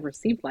that point, I've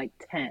received like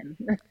 10.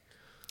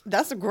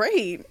 That's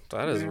great.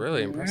 That is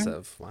really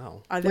impressive.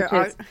 Wow. Are there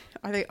Which is-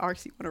 are they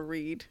arcs you want to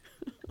read?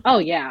 Oh,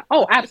 yeah.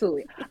 Oh,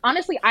 absolutely.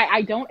 Honestly,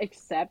 I don't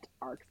accept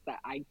arcs that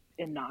I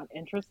am not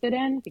interested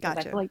in because I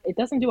Gotcha. feel like it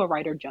doesn't do a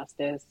writer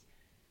justice.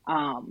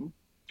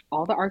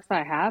 All the arcs that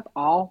I have,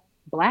 all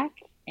Black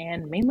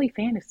and mainly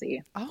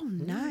fantasy. Oh,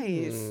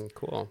 nice.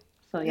 Cool.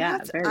 So You yeah,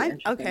 have to- very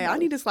interesting. okay, I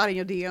need to slide in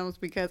your DMs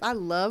because I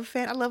love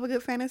a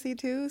good fantasy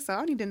too. So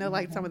I need to know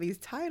like some of these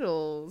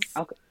titles.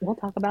 Okay, we'll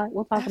talk about it.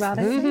 We'll talk about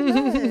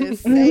it.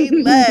 Say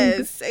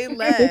less. Say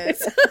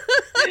less.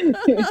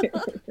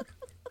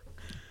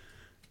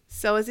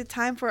 So is it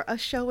time for a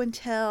show and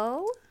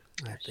tell?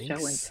 I think Show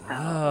and so.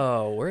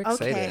 tell. We're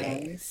excited.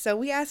 Okay, so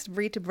we asked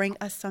Bree to bring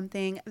us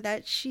something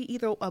that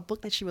either a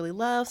book that she really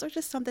loves or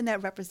just something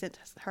that represents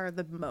her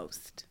the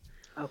most.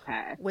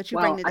 Okay. What you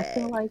well, bring I today?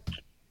 feel like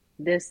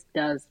this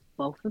does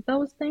both of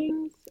those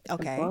things. It's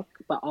Okay. a book,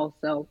 but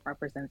also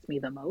represents me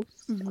the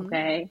most. Mhm.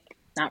 Okay.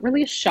 Not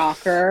really a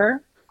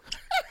shocker.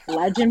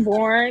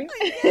 Legendborn.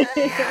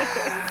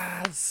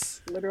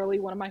 Yes. Literally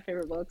one of my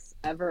favorite books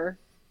ever.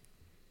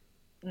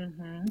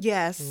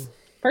 Yes.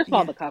 First of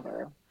all, Yeah. the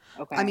cover.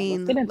 Okay. I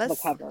mean, let's get into the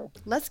let's- cover.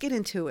 Let's get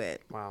into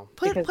it. Wow.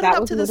 Put Because it that up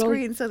was to the literally-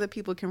 screen so that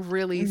people can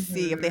really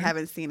see if they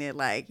haven't seen it.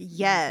 Like,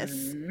 yes,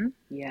 Mhm.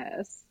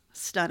 Yes.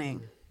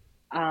 stunning.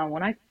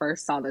 When I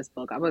first saw this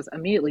book, I was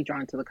immediately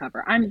drawn to the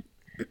cover.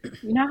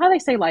 You know how they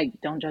say, like,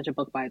 don't judge a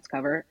book by its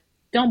cover?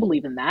 Don't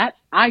believe in that.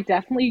 I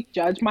definitely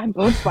judge my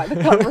books by the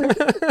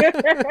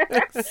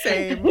cover.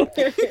 Same.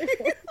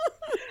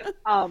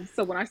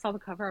 So when I saw the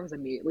cover, I was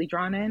immediately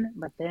drawn in.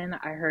 But then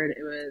I heard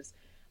it was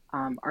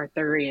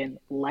Arthurian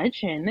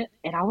legend,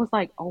 and I was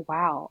like, oh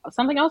wow,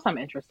 something else I'm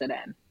interested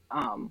in.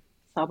 So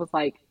I was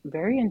like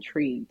very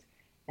intrigued.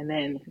 And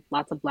then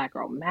lots of Black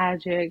girl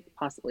magic,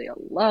 possibly a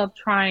love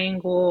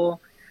triangle.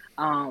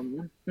 All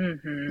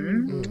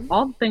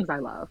the things I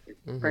love,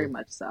 very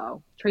much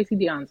so. Tracy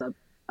Dion's an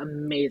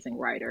amazing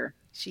writer.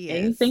 She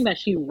is. Anything that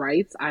she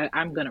writes,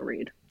 I'm gonna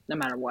read, no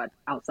matter what,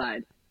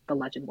 outside the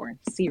Legendborn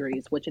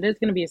series, which it is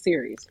gonna be a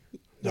series.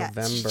 Yeah.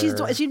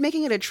 November. Is she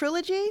making it a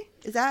trilogy?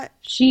 Is that?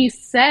 She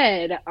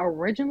said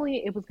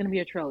originally it was gonna be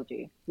a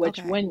trilogy, which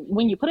Okay.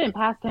 when you put it in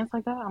past tense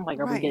like that, I'm like,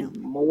 are we Right.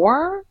 getting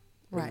more?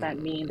 Right. Does that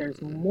mean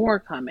there's more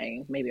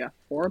coming? Maybe a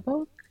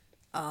 4-book?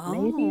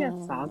 Maybe a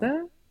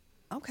saga?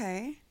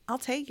 Okay. I'll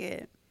take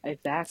it.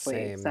 Exactly.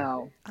 Same.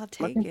 So I'll take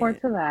looking it. forward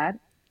to that.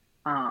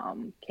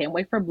 Can't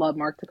wait for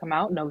Bloodmark to come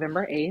out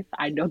November 8th.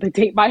 I know the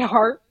date by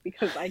heart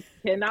because I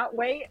cannot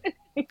wait.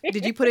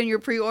 Did you put in your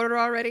pre-order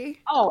already?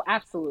 Oh,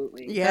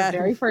 absolutely. The Yeah.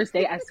 very first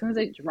day, as soon as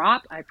it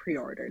dropped, I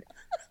pre-ordered.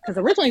 Because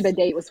originally the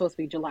date was supposed to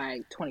be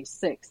July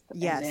 26th,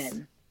 Yes. and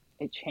then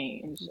it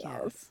changed.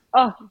 I was,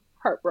 Yes.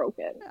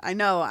 heartbroken. I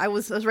know. I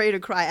was ready to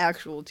cry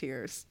actual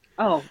tears.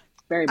 Oh,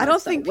 very I much don't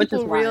so, think which is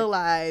people why.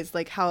 realize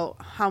like how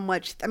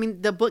much. I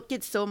mean, the book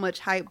gets so much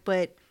hype,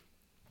 but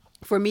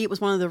for me, it was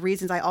one of the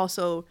reasons I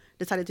also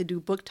decided to do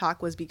book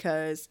talk was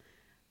because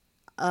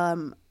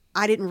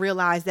I didn't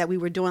realize that we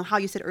were doing how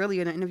you said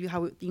earlier in the interview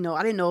how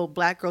I didn't know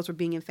Black girls were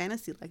being in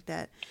fantasy like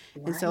that,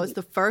 and so it's Right.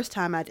 the first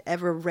time I'd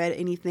ever read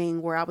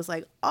anything where I was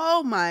like,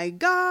 oh my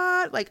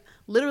god, like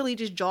literally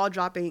just jaw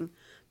dropping,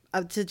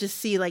 to just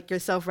see like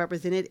yourself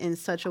represented in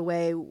such a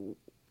way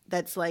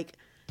that's like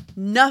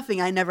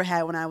nothing I never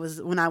had when I was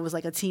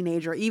like a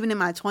teenager, even in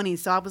my 20s.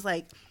 So I was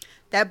like,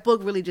 that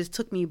book really just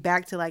took me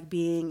back to like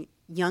being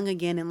young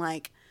again and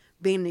like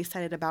being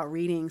excited about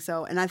reading.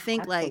 So, and I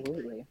think like,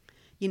 Absolutely.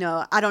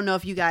 I don't know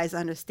if you guys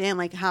understand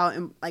like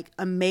how like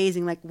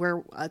amazing like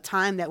we're a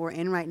time that we're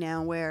in right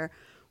now where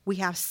we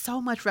have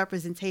so much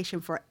representation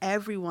for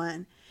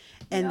everyone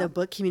in Yeah. the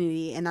book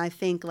community. And I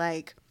think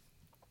like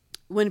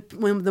when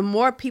the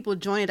more people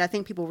join it, I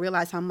think people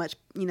realize how much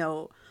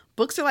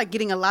books are like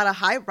getting a lot of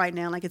hype right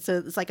now. Like it's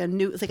like a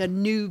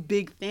new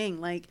big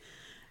thing. Like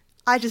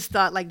I just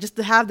thought like just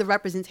to have the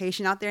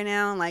representation out there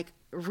now, like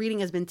reading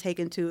has been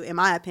taken to, in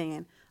my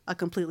opinion, a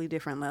completely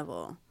different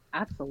level.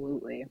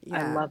 Absolutely. I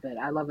Yeah. love it.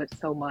 I love it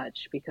so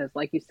much because,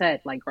 like you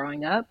said, like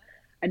growing up,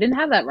 I didn't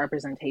have that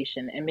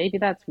representation. And maybe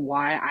that's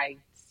why I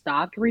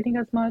stopped reading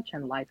as much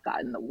and life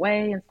got in the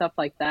way and stuff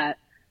like that.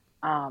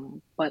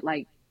 But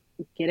like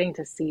getting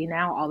to see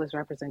now all this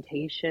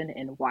representation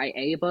in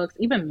YA books,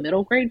 even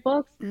middle grade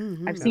books. I've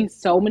Hmm. Yeah. seen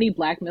so many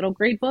Black middle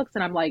grade books,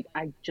 and I'm like,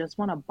 I just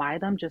want to buy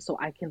them just so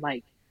I can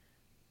like,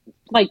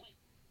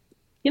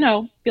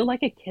 feel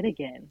like a kid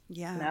again,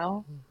 you Yeah.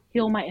 know,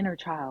 heal my inner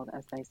child,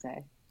 as they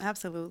say.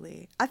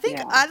 Absolutely. I think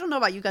Yeah. I don't know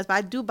about you guys, but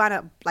I do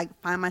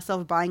find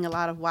myself buying a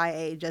lot of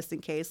YA just in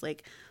case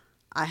like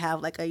I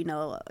have like like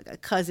a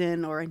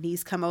cousin or a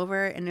niece come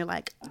over and they're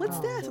like, "What's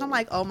this?" And I'm Oh,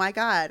 like, "Oh my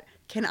god,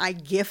 can I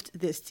gift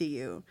this to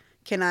you?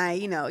 Can I,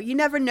 you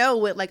never know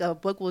what like a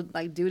book will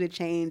like do to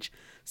change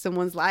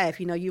someone's life.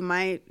 You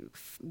might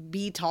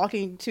be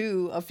talking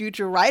to a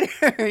future writer,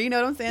 you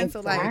know what I'm saying?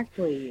 So like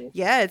exactly.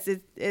 yeah,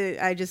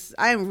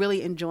 I am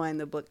really enjoying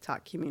the book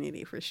talk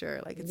community for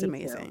sure. Like it's Me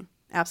too. amazing.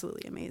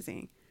 Absolutely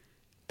amazing.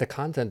 The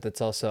content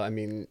that's also, I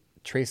mean,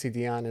 Tracy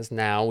Dion is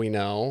now, we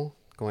know,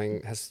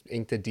 has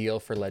inked a deal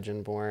for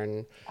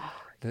Legendborn.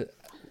 The,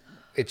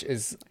 it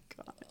is,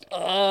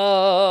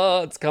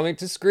 oh, it's coming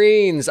to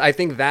screens. I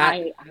think that I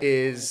know.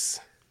 is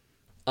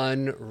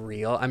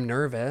unreal. I'm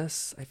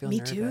nervous. I feel Me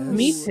Me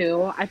nervous. too.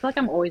 too. I feel like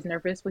I'm always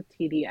nervous with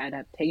TD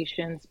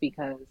adaptations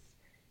because,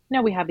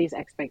 we have these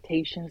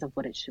expectations of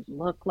what it should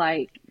look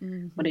like,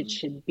 what it Hmm.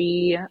 should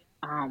be.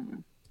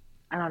 Um,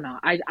 I don't know.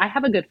 I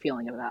have a good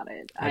feeling about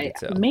it. I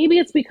do I too. maybe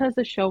it's because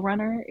the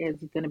showrunner is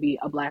going to be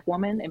a Black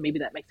woman, and maybe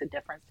that makes a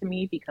difference to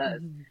me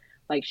because, Hmm.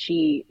 like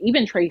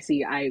even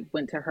Tracy, I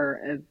went to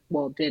her,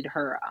 did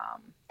her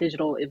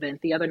digital event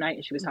the other night,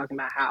 and she was talking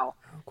about how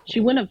Oh, she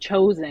cool. wouldn't have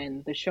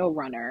chosen the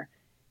showrunner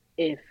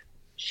if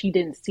she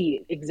didn't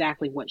see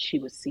exactly what she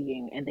was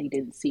seeing and they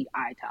didn't see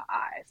eye to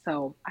eye.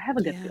 So I have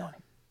a good Yeah. feeling.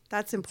 That's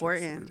That's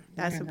important. exciting.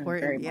 That's Very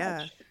important. Yeah.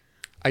 much.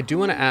 I do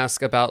want to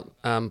ask about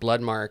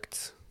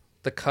Bloodmarked.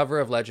 The cover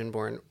of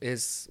Legendborn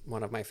is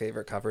one of my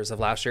favorite covers of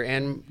last year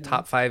and Hmm.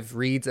 top 5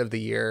 reads of the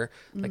year.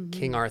 Like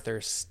King Hmm. Arthur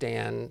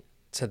stan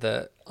to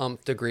the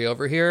degree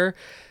over here.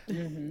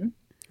 Hmm.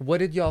 What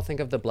did y'all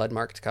think of the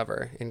Bloodmarked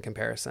cover in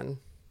comparison?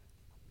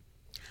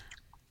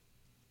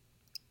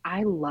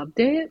 I loved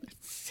it.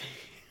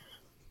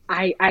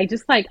 I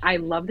just I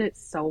loved it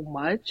so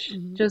much.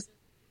 Hmm. Just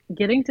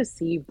getting to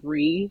see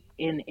Bree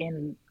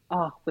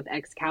with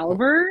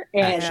Excalibur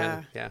and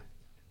Action. Yeah.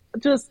 Yeah.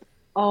 just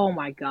oh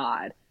my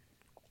god.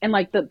 And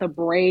like the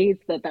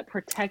braids, that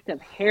protective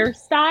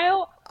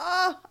hairstyle.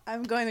 Oh,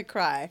 I'm going to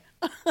cry.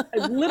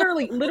 I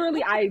literally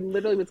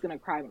was gonna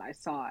cry when I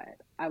saw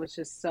it. I was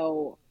just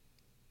so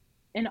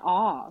in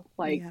awe.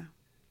 Like, Yeah.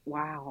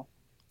 wow.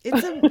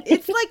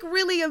 It's like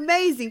really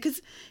amazing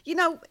because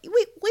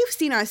we've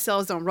seen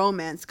ourselves on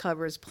romance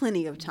covers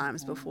plenty of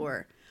times Mhm.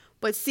 before,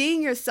 but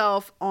seeing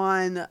yourself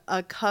on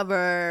a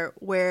cover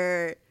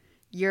where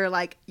you're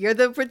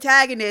the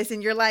protagonist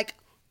and you're like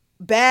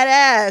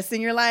badass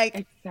and you're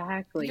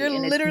Exactly.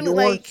 And it's literally your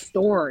like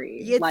story.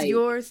 it's Like,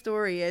 your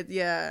story.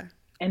 Yeah.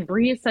 and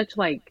Brie is such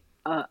like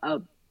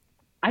a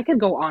I could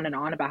go on and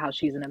on about how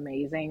she's an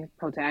amazing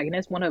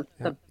protagonist, one of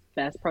Yeah. the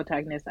best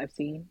protagonists I've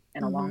seen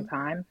in a long Hmm.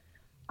 time.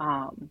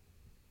 Um,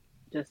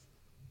 just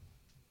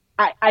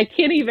I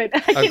can't even I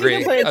can't even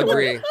Agree. put it into words.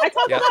 Agree. I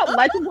talk Yeah. about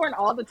Legendborn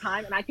all the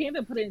time, and I can't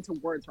even put it into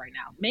words right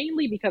now.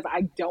 Mainly because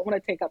I don't want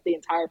to take up the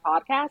entire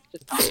podcast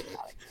just talking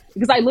about it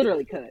because I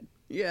literally could.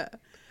 Yeah.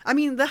 I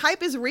mean, the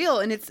hype is real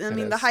and I It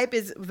mean, the is. hype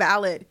is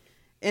valid.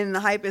 and the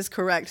hype is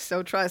correct.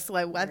 So trust.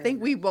 Like I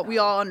think we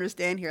all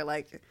understand here.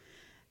 Like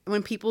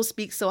when people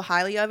speak so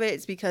highly of it,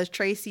 it's because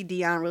Tracy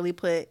Deonn really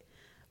put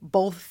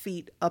both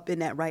feet up in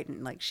that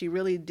writing. Like she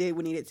really did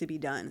what needed to be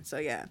done. So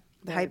yeah,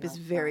 the hype is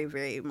very,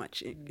 very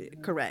much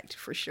correct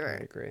for sure.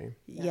 I agree.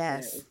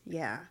 Yes.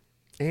 Yeah.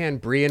 And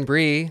Bree and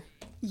Bree.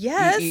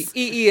 Yes.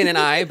 Ian and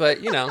I,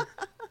 but you know.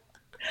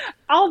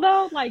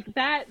 Although, like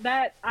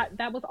that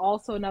was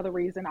also another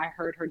reason I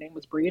heard her name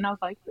was Bree, and I was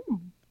like,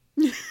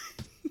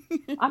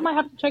 I might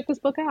have to check this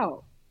book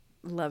out.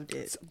 Loved it.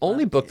 It's the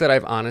only book that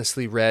I've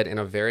honestly read in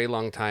a very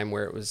long time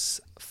where it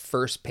was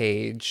first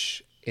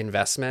page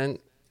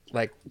investment.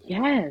 Like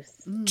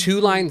yes,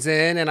 2 lines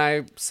in, and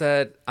I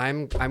said,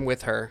 I'm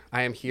with her.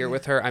 I am here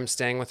with her. I'm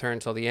staying with her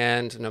until the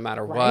end, no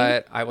matter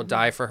what. I will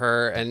die for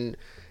her, and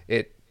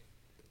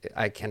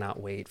I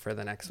cannot wait for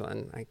the next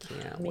one. I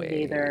can't wait.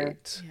 Neither.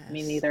 Yes.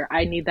 Me neither.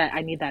 I need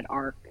that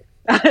arc.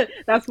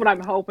 That's what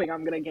I'm hoping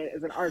I'm gonna get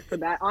is an arc for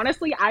that.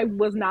 Honestly, I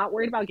was not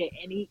worried about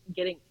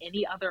getting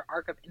any other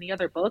arc of any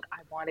other book. I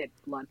wanted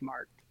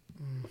Bloodmarked.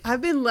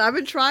 I've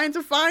been trying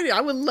to find it.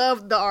 I would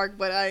love the arc,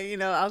 but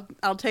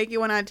I'll take it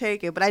when I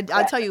take it. But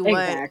I'll tell you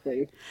what,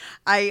 exactly.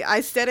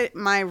 I set it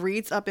my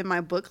reads up in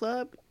my book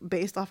club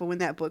based off of when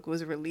that book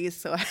was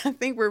released. So I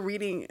think we're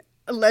reading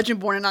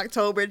Legendborn in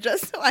October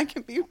just so I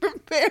can be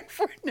prepared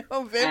for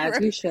November. As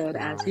you should.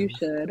 I'm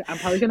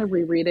probably gonna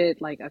reread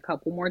it like a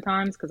couple more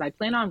times because I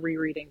plan on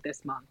rereading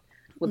this month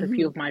with a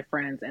few of my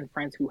friends and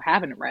friends who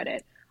haven't read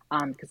it.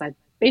 Because I've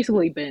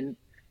basically been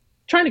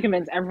trying to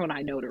convince everyone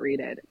I know to read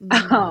it.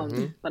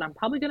 But I'm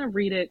probably going to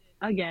read it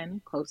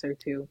again closer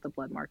to the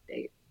Bloodmark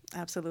date.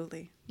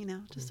 Absolutely.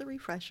 Just a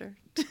refresher.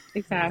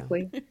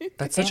 Exactly. Yeah.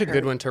 That's such a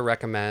good one to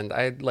recommend.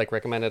 I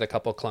recommended a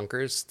couple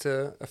clunkers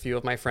to a few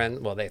of my friends.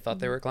 Well, they thought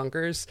they were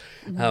clunkers.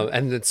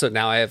 And then, so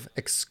now I have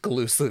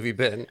exclusively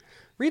been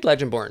read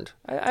Legendborn.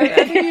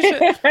 I think you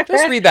should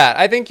just read that.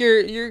 I think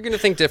you're going to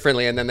think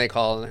differently. And then they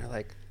call and they're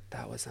like,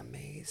 that was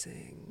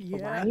amazing.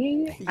 Yeah.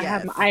 Right? Yes.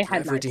 I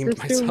had my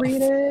sister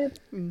read it.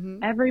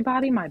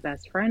 Everybody, my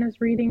best friend is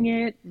reading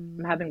it.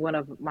 I'm having one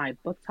of my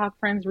book talk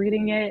friends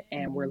reading it,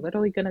 and we're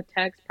literally going to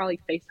text, probably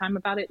FaceTime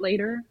about it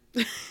later.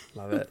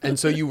 Love it. And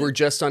so you were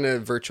just on a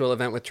virtual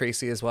event with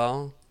Tracy as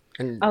well?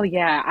 Oh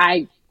yeah,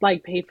 I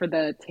paid for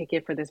the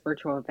ticket for this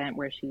virtual event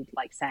where she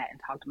sat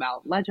and talked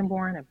about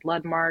Legendborn and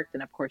Bloodmarked,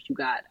 and of course you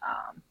got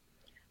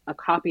a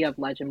copy of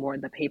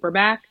Legendborn, the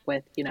paperback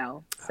with,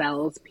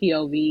 Cell's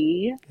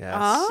POV.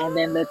 Yes. And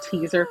then the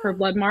teaser for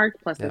Bloodmarked,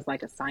 plus there's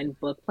a signed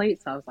book plate.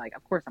 So I was like,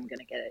 of course I'm going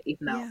to get it,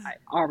 even though I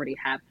already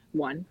have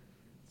one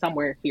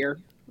somewhere here.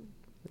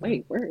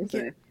 Wait, where is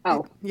it?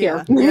 Oh,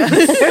 here.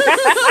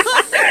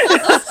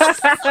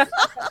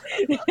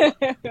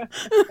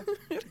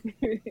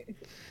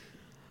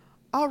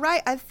 All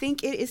right, I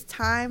think it is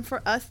time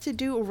for us to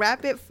do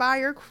rapid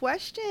fire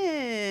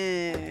questions.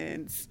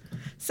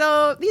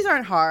 So these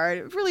aren't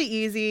hard, really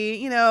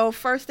easy.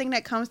 First thing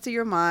that comes to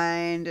your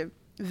mind,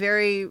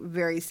 very,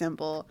 very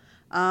simple.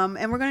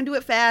 And we're going to do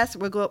it fast.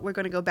 We're going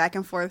to go back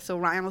and forth. So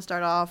Ryan will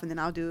start off, and then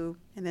I'll do,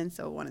 and then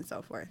so on and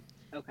so forth.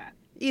 Okay.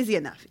 Easy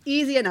enough,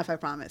 I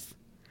promise.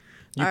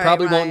 You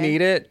probably won't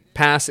need it.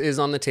 Pass is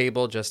on the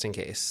table just in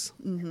case.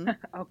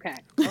 Okay.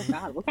 Oh,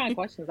 God. What kind of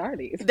questions are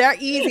these? They're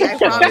easy, I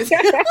promise.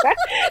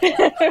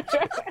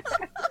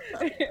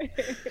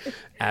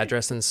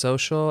 Address and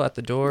social at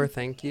the door.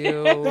 Thank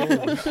you.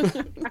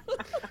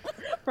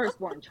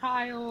 Firstborn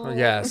child.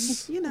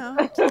 Yes.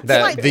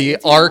 The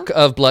arc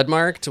of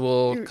Bloodmarked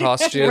will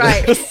cost you.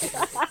 Right.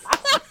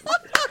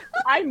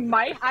 I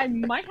might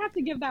have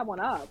to give that one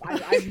up.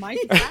 I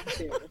might have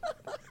to.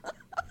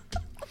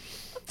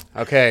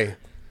 Okay.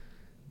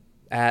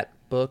 At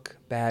Book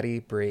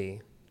Baddie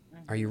Bree,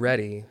 are you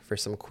ready for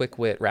some quick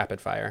wit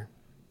rapid fire?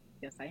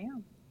 Yes, I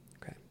am.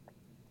 Okay.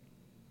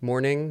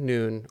 Morning,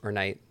 noon, or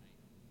night?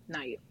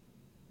 Night.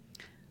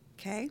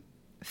 Okay.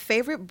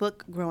 Favorite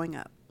book growing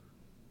up?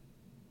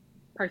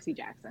 Percy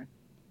Jackson.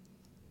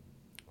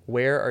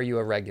 Where are you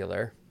a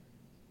regular?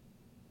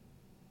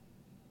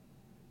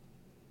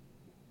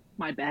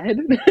 My bed.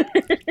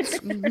 Yes.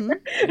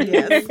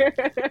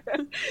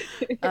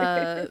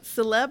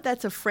 Celeb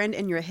that's a friend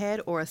in your head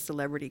or a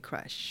celebrity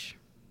crush?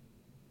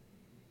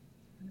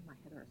 Friend in my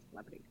head or a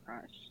celebrity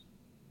crush?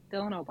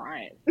 Dylan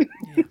O'Brien.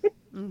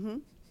 Yeah.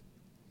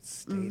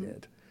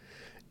 Stated.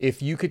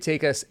 If you could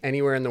take us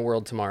anywhere in the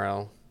world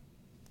tomorrow,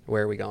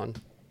 where are we going?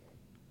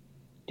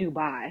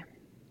 Dubai.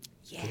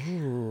 Yeah.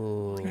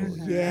 Ooh,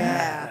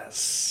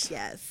 Yes.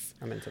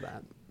 I'm into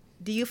that.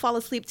 Do you fall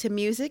asleep to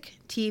music,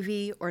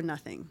 TV, or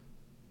nothing?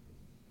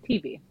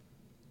 TV.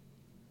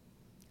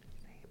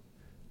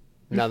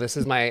 Now,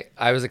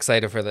 I was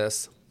excited for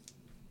this.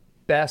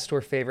 Best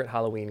or favorite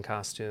Halloween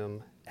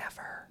costume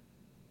ever?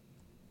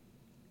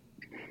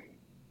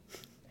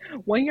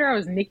 One year I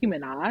was Nicki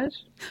Minaj.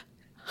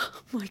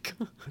 Oh my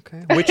God.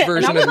 Okay. Which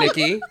version of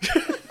Nicki?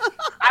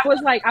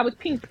 I was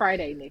Pink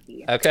Friday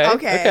Nicki.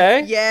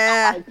 Okay.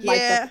 Yeah.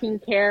 The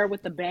pink hair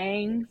with the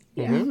bangs.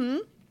 Yeah. Mm-hmm.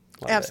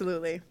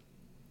 Absolutely.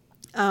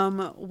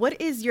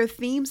 What is your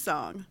theme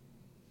song?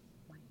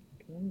 My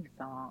theme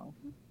song.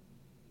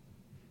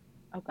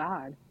 Oh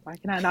God, why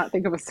can I not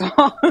think of a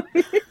song?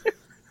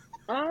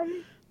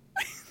 um.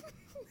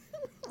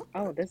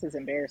 Oh, this is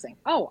embarrassing.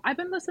 Oh, I've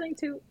been listening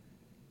to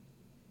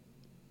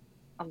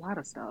a lot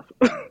of stuff.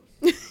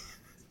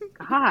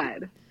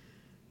 God.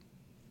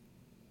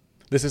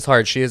 This is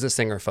hard. She is a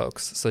singer,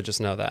 folks. So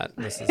just know that.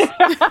 This is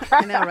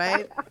I know,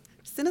 right?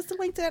 Send us the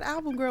link to that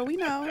album, girl. We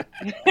know.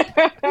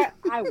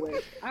 I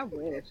wish. I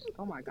wish.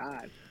 Oh my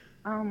God.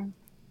 I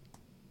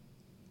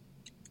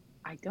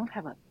don't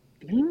have a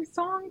theme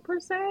song per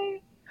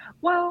se.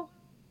 Well,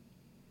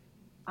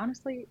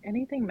 honestly,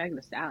 anything Meg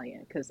Thee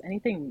Stallion, because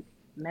anything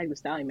Meg Thee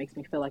Stallion makes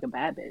me feel like a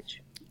bad bitch.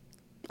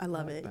 I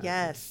love it.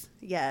 Yes.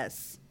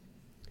 Yes.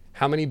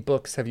 How many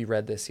books have you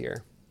read this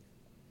year?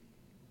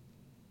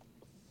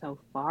 So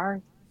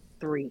far,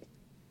 3.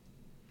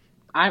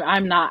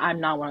 I'm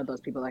not one of those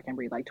people that can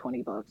read like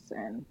 20 books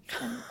in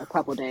a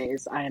couple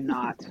days. I am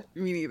not.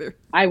 Me neither.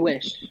 I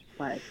wish,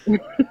 but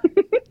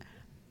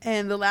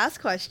And the last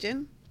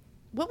question,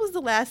 what was the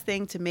last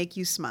thing to make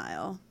you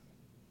smile?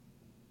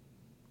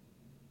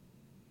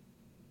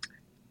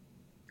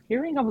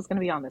 hearing I was going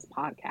to be on this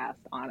podcast,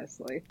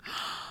 honestly.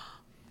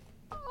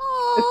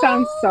 Oh. It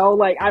sounds so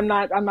like I'm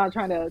not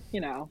trying to,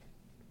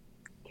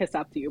 kiss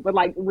up to you, but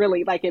like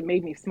really like it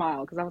made me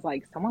smile because I was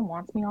like, someone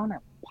wants me on a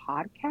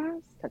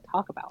podcast to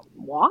talk about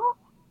what?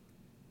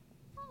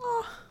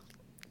 Oh,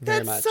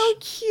 Very that's much. so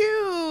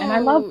cute. And I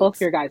love both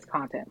your guys'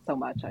 content so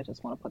much. I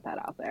just want to put that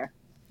out there.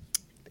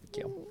 Thank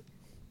you.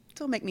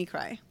 Don't make me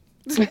cry.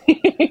 Thank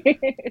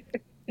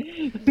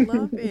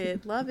Love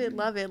it. Love it.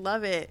 Love it.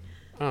 Love it.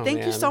 Oh, Thank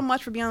you man. so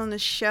much for being on the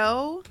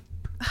show.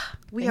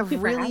 We Thank have you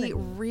for really,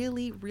 having me.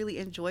 really, really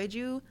enjoyed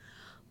you.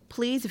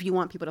 Please, if you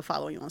want people to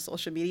follow you on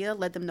social media,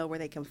 let them know where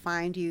they can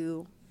find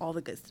you, all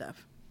the good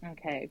stuff.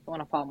 Okay, if you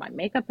want to follow my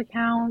makeup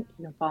account,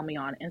 you can follow me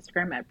on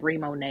Instagram at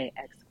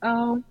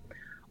BrieMonetXO.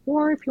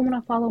 Or if you want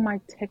to follow my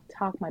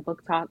TikTok, my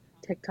book talk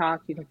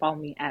TikTok, you can follow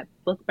me at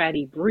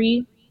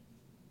BookBaddieBree.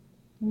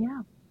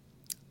 Yeah.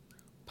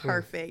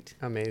 Perfect.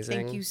 Amazing.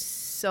 Thank you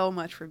so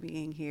much for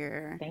being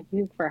here. Thank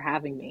you for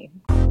having me.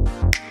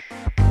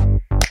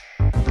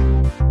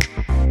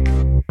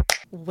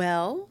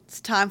 Well, it's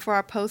time for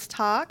our post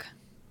talk.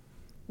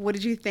 What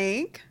did you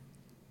think?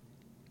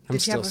 I'm Did you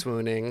still have a-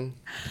 swooning.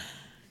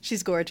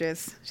 She's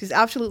gorgeous. She's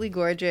absolutely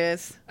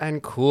gorgeous.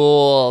 And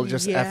cool.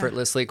 Just Yeah.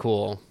 effortlessly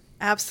cool.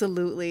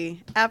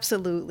 Absolutely.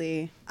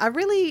 Absolutely. I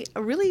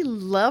really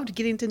loved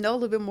getting to know a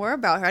little bit more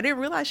about her. I didn't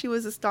realize she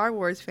was a Star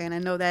Wars fan. I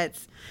know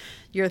that's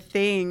your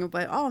thing,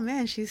 but oh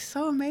man, she's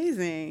so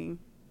amazing.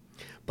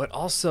 But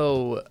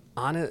also,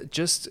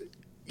 just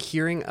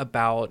hearing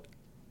about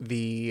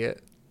the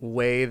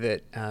way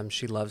that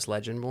she loves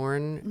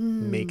Legendborn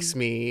makes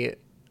me...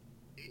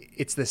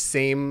 It's the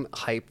same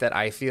hype that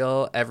I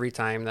feel every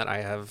time that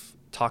I have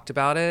talked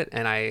about it.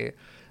 And I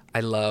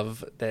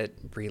love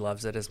that Brie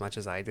loves it as much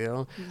as I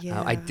do.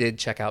 Yeah. I did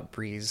check out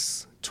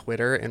Brie's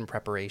Twitter in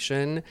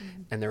preparation,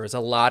 and there was a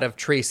lot of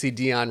Tracy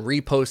Dion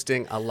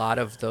reposting a lot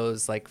of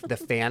those, like the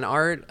fan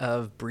art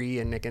of Brie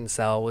and Nick and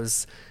Sel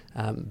was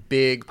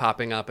big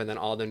popping up, and then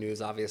all the news,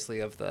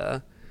 obviously, of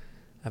the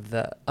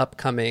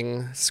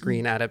upcoming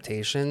screen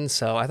adaptation.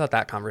 So I thought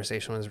that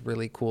conversation was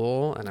really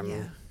cool, and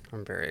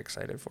I'm very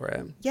excited for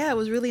it. Yeah, it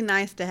was really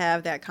nice to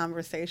have that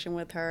conversation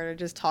with her to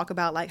just talk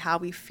about like how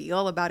we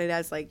feel about it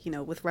as like,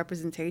 with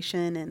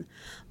representation and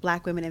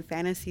Black women in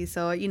fantasy.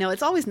 So,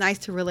 it's always nice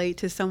to relate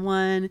to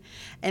someone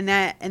and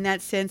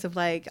that sense of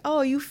like, oh,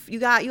 you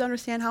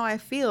understand how I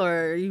feel,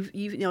 or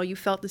you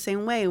felt the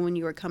same way when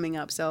you were coming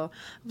up. So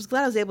I was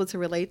glad I was able to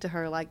relate to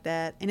her like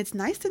that. And it's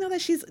nice to know that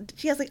she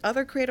has like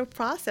other creative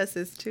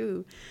processes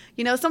too.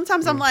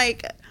 Sometimes I'm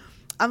like,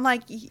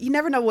 you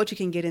never know what you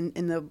can get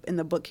in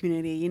the book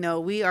community.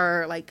 We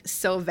are like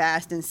so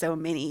vast and so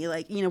many.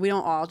 Like, we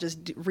don't all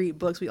just read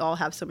books. We all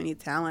have so many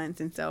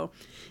talents, and so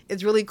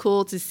it's really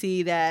cool to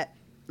see that.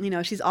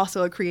 She's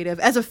also a creative.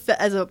 As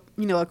a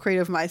a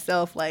creative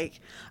myself, like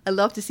I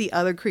love to see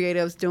other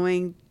creatives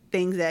doing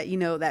things that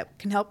that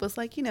can help us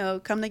like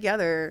come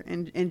together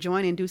and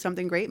join and do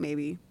something great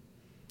maybe.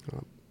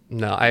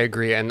 No, I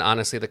agree. And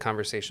honestly, the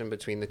conversation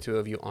between the two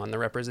of you on the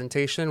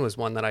representation was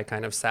one that I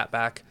kind of sat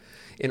back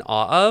in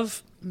awe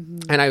of.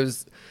 Mm-hmm. And I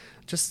was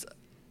just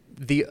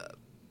the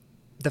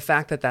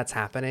fact that that's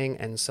happening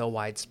and so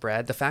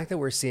widespread, the fact that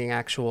we're seeing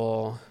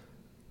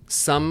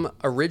some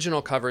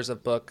original covers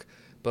of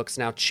books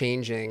now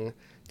changing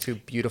to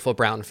beautiful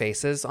brown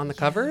faces on the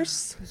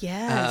covers.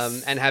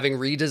 Yes. And having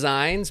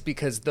redesigns,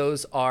 because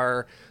those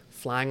are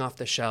flying off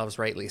the shelves,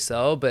 rightly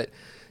so. But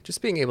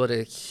just being able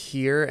to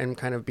hear and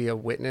kind of be a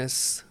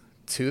witness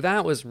to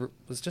that was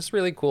just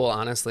really cool,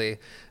 honestly.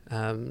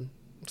 So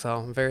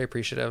I'm very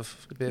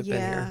appreciative to have been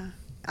here.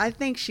 I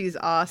think she's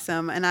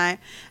awesome, and I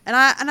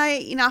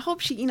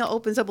hope she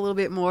opens up a little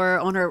bit more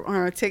on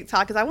her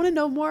TikTok, because I want to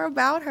know more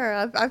about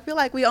her. I feel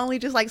like we only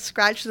just like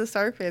scratched the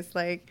surface.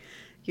 Like,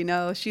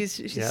 she's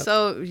Yep.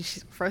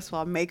 First of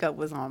all, makeup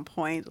was on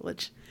point,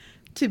 which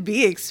to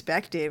be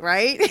expected,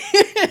 right?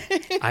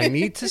 I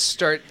need to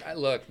start.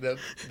 Look,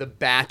 the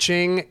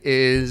batching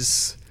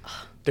is,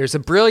 there's a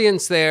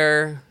brilliance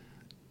there.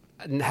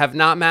 have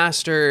not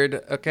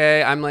mastered.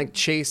 Okay, I'm like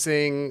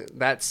chasing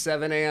that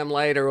 7 a.m.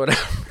 light or whatever.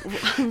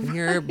 And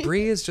here,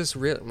 Brie is just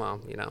real.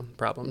 Well,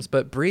 problems.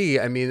 But Brie,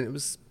 I mean, it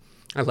was.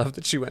 I love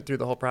that she went through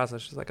the whole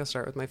process. She's like, I'll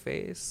start with my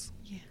face.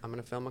 Yeah. I'm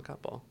gonna film a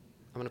couple.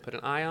 I'm gonna put an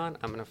eye on.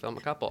 I'm gonna film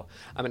a couple.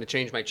 I'm gonna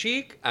change my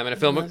cheek. I'm gonna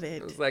film.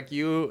 It was like,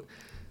 you,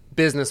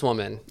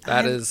 businesswoman.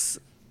 That is.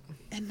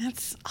 And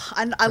that's,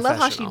 I love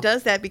how she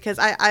does that, because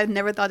I've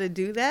never thought to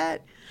do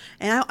that.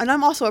 And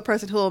I'm also a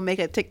person who will make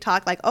a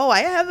TikTok like, oh, I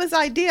have this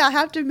idea, I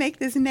have to make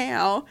this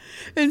now.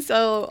 And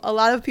so a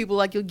lot of people,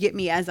 like, you'll get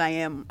me as I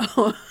am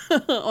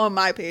on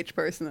my page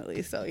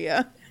personally. So,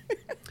 yeah.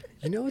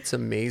 It's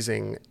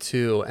amazing,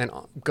 too. And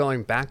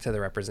going back to the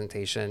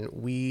representation,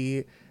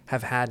 we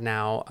have had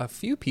now a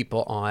few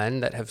people on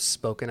that have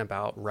spoken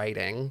about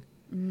writing.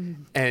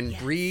 And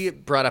yes. Brie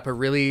brought up a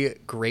really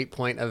great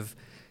point of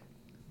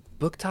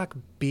Book Talk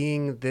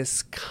being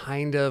this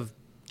kind of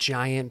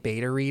giant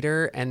beta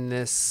reader and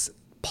this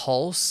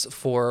pulse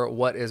for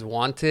what is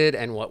wanted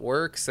and what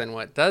works and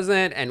what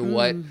doesn't, and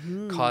what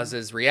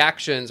causes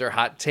reactions or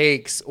hot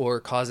takes or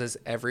causes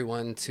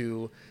everyone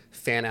to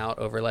fan out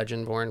over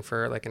Legendborn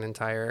for like an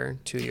entire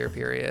 2-year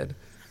period.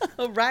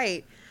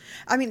 Right.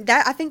 I mean,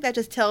 I think that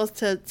just tells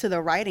to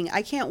the writing.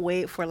 I can't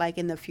wait for, like,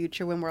 in the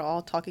future when we're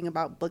all talking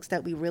about books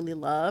that we really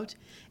loved,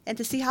 and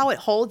to see how it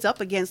holds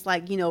up against,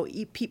 like,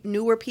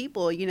 newer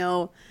people,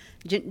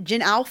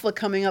 Gen Alpha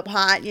coming up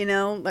hot,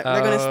 like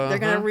they're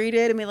gonna read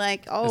it and be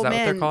like, oh, is that man,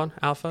 what they're called?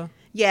 Alpha?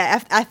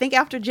 Yeah, I think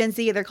after Gen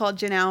Z they're called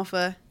Gen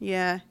Alpha.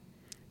 Yeah,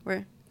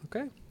 we're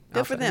okay. Good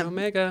Alpha for them. And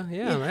Omega.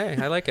 Yeah, hey,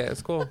 I like it.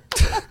 It's cool.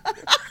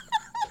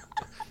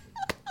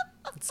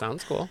 It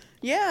sounds cool.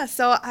 Yeah,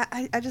 so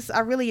I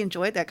really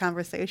enjoyed that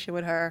conversation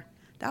with her.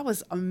 That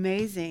was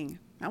amazing.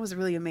 That was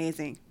really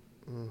amazing.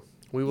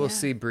 We will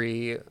see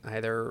Brie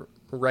either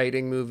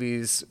writing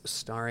movies,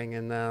 starring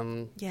in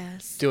them,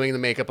 yes, doing the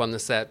makeup on the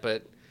set,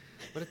 but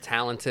what a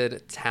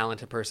talented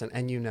person.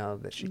 And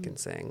that she can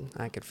sing.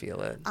 I could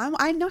feel it.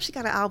 I know she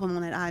got an album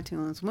on that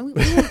iTunes. We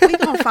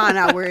gonna find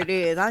out where it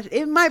is.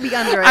 It might be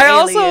under an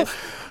alias. Also,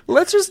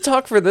 let's just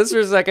talk for this for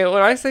a second.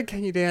 When I said,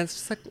 can you dance?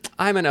 She's like,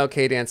 I'm an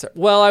okay dancer.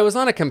 Well, I was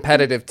on a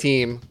competitive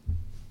team.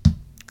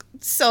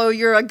 So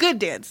you're a good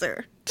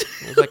dancer.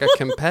 It was like a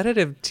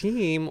competitive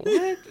team.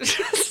 What?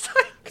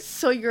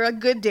 So you're a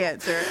good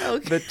dancer.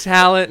 Okay. The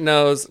talent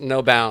knows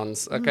no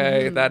bounds.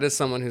 Okay. That is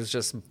someone who's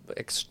just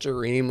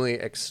extremely,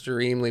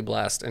 extremely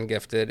blessed and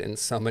gifted in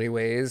so many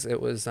ways.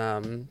 It was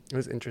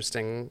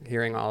interesting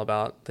hearing all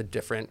about the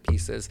different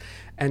pieces.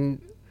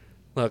 And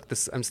look,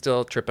 I'm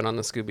still tripping on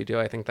the Scooby-Doo.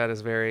 I think that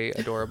is very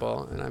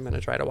adorable. And I'm going to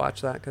try to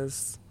watch that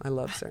because I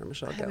love Sarah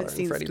Michelle Gellar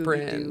and Freddie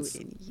Prinze.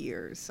 In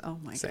years. Oh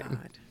my Same.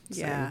 God.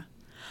 Same. Yeah.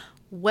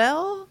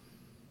 Well,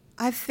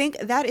 I think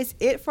that is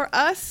it for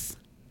us.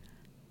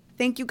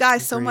 Thank you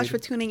guys so much for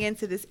tuning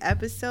into this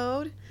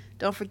episode.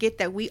 Don't forget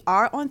that we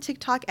are on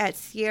TikTok at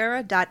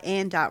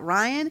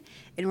sierra.and.ryan,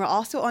 and we're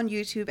also on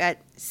YouTube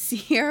at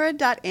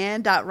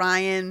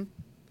sierra.and.ryan.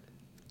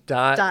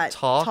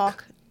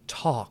 Talk.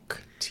 TALKTOK.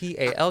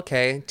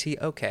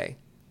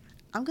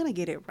 I'm going to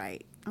get it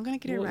right.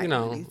 Right.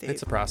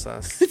 It's a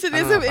process. It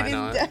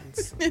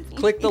is.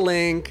 Click the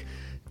link,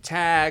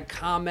 tag,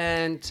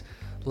 comment.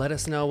 Let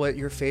us know what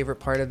your favorite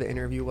part of the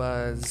interview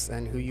was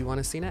and who you want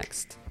to see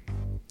next.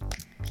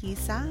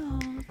 Peace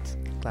out.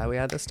 Glad we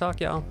had this talk,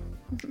 y'all.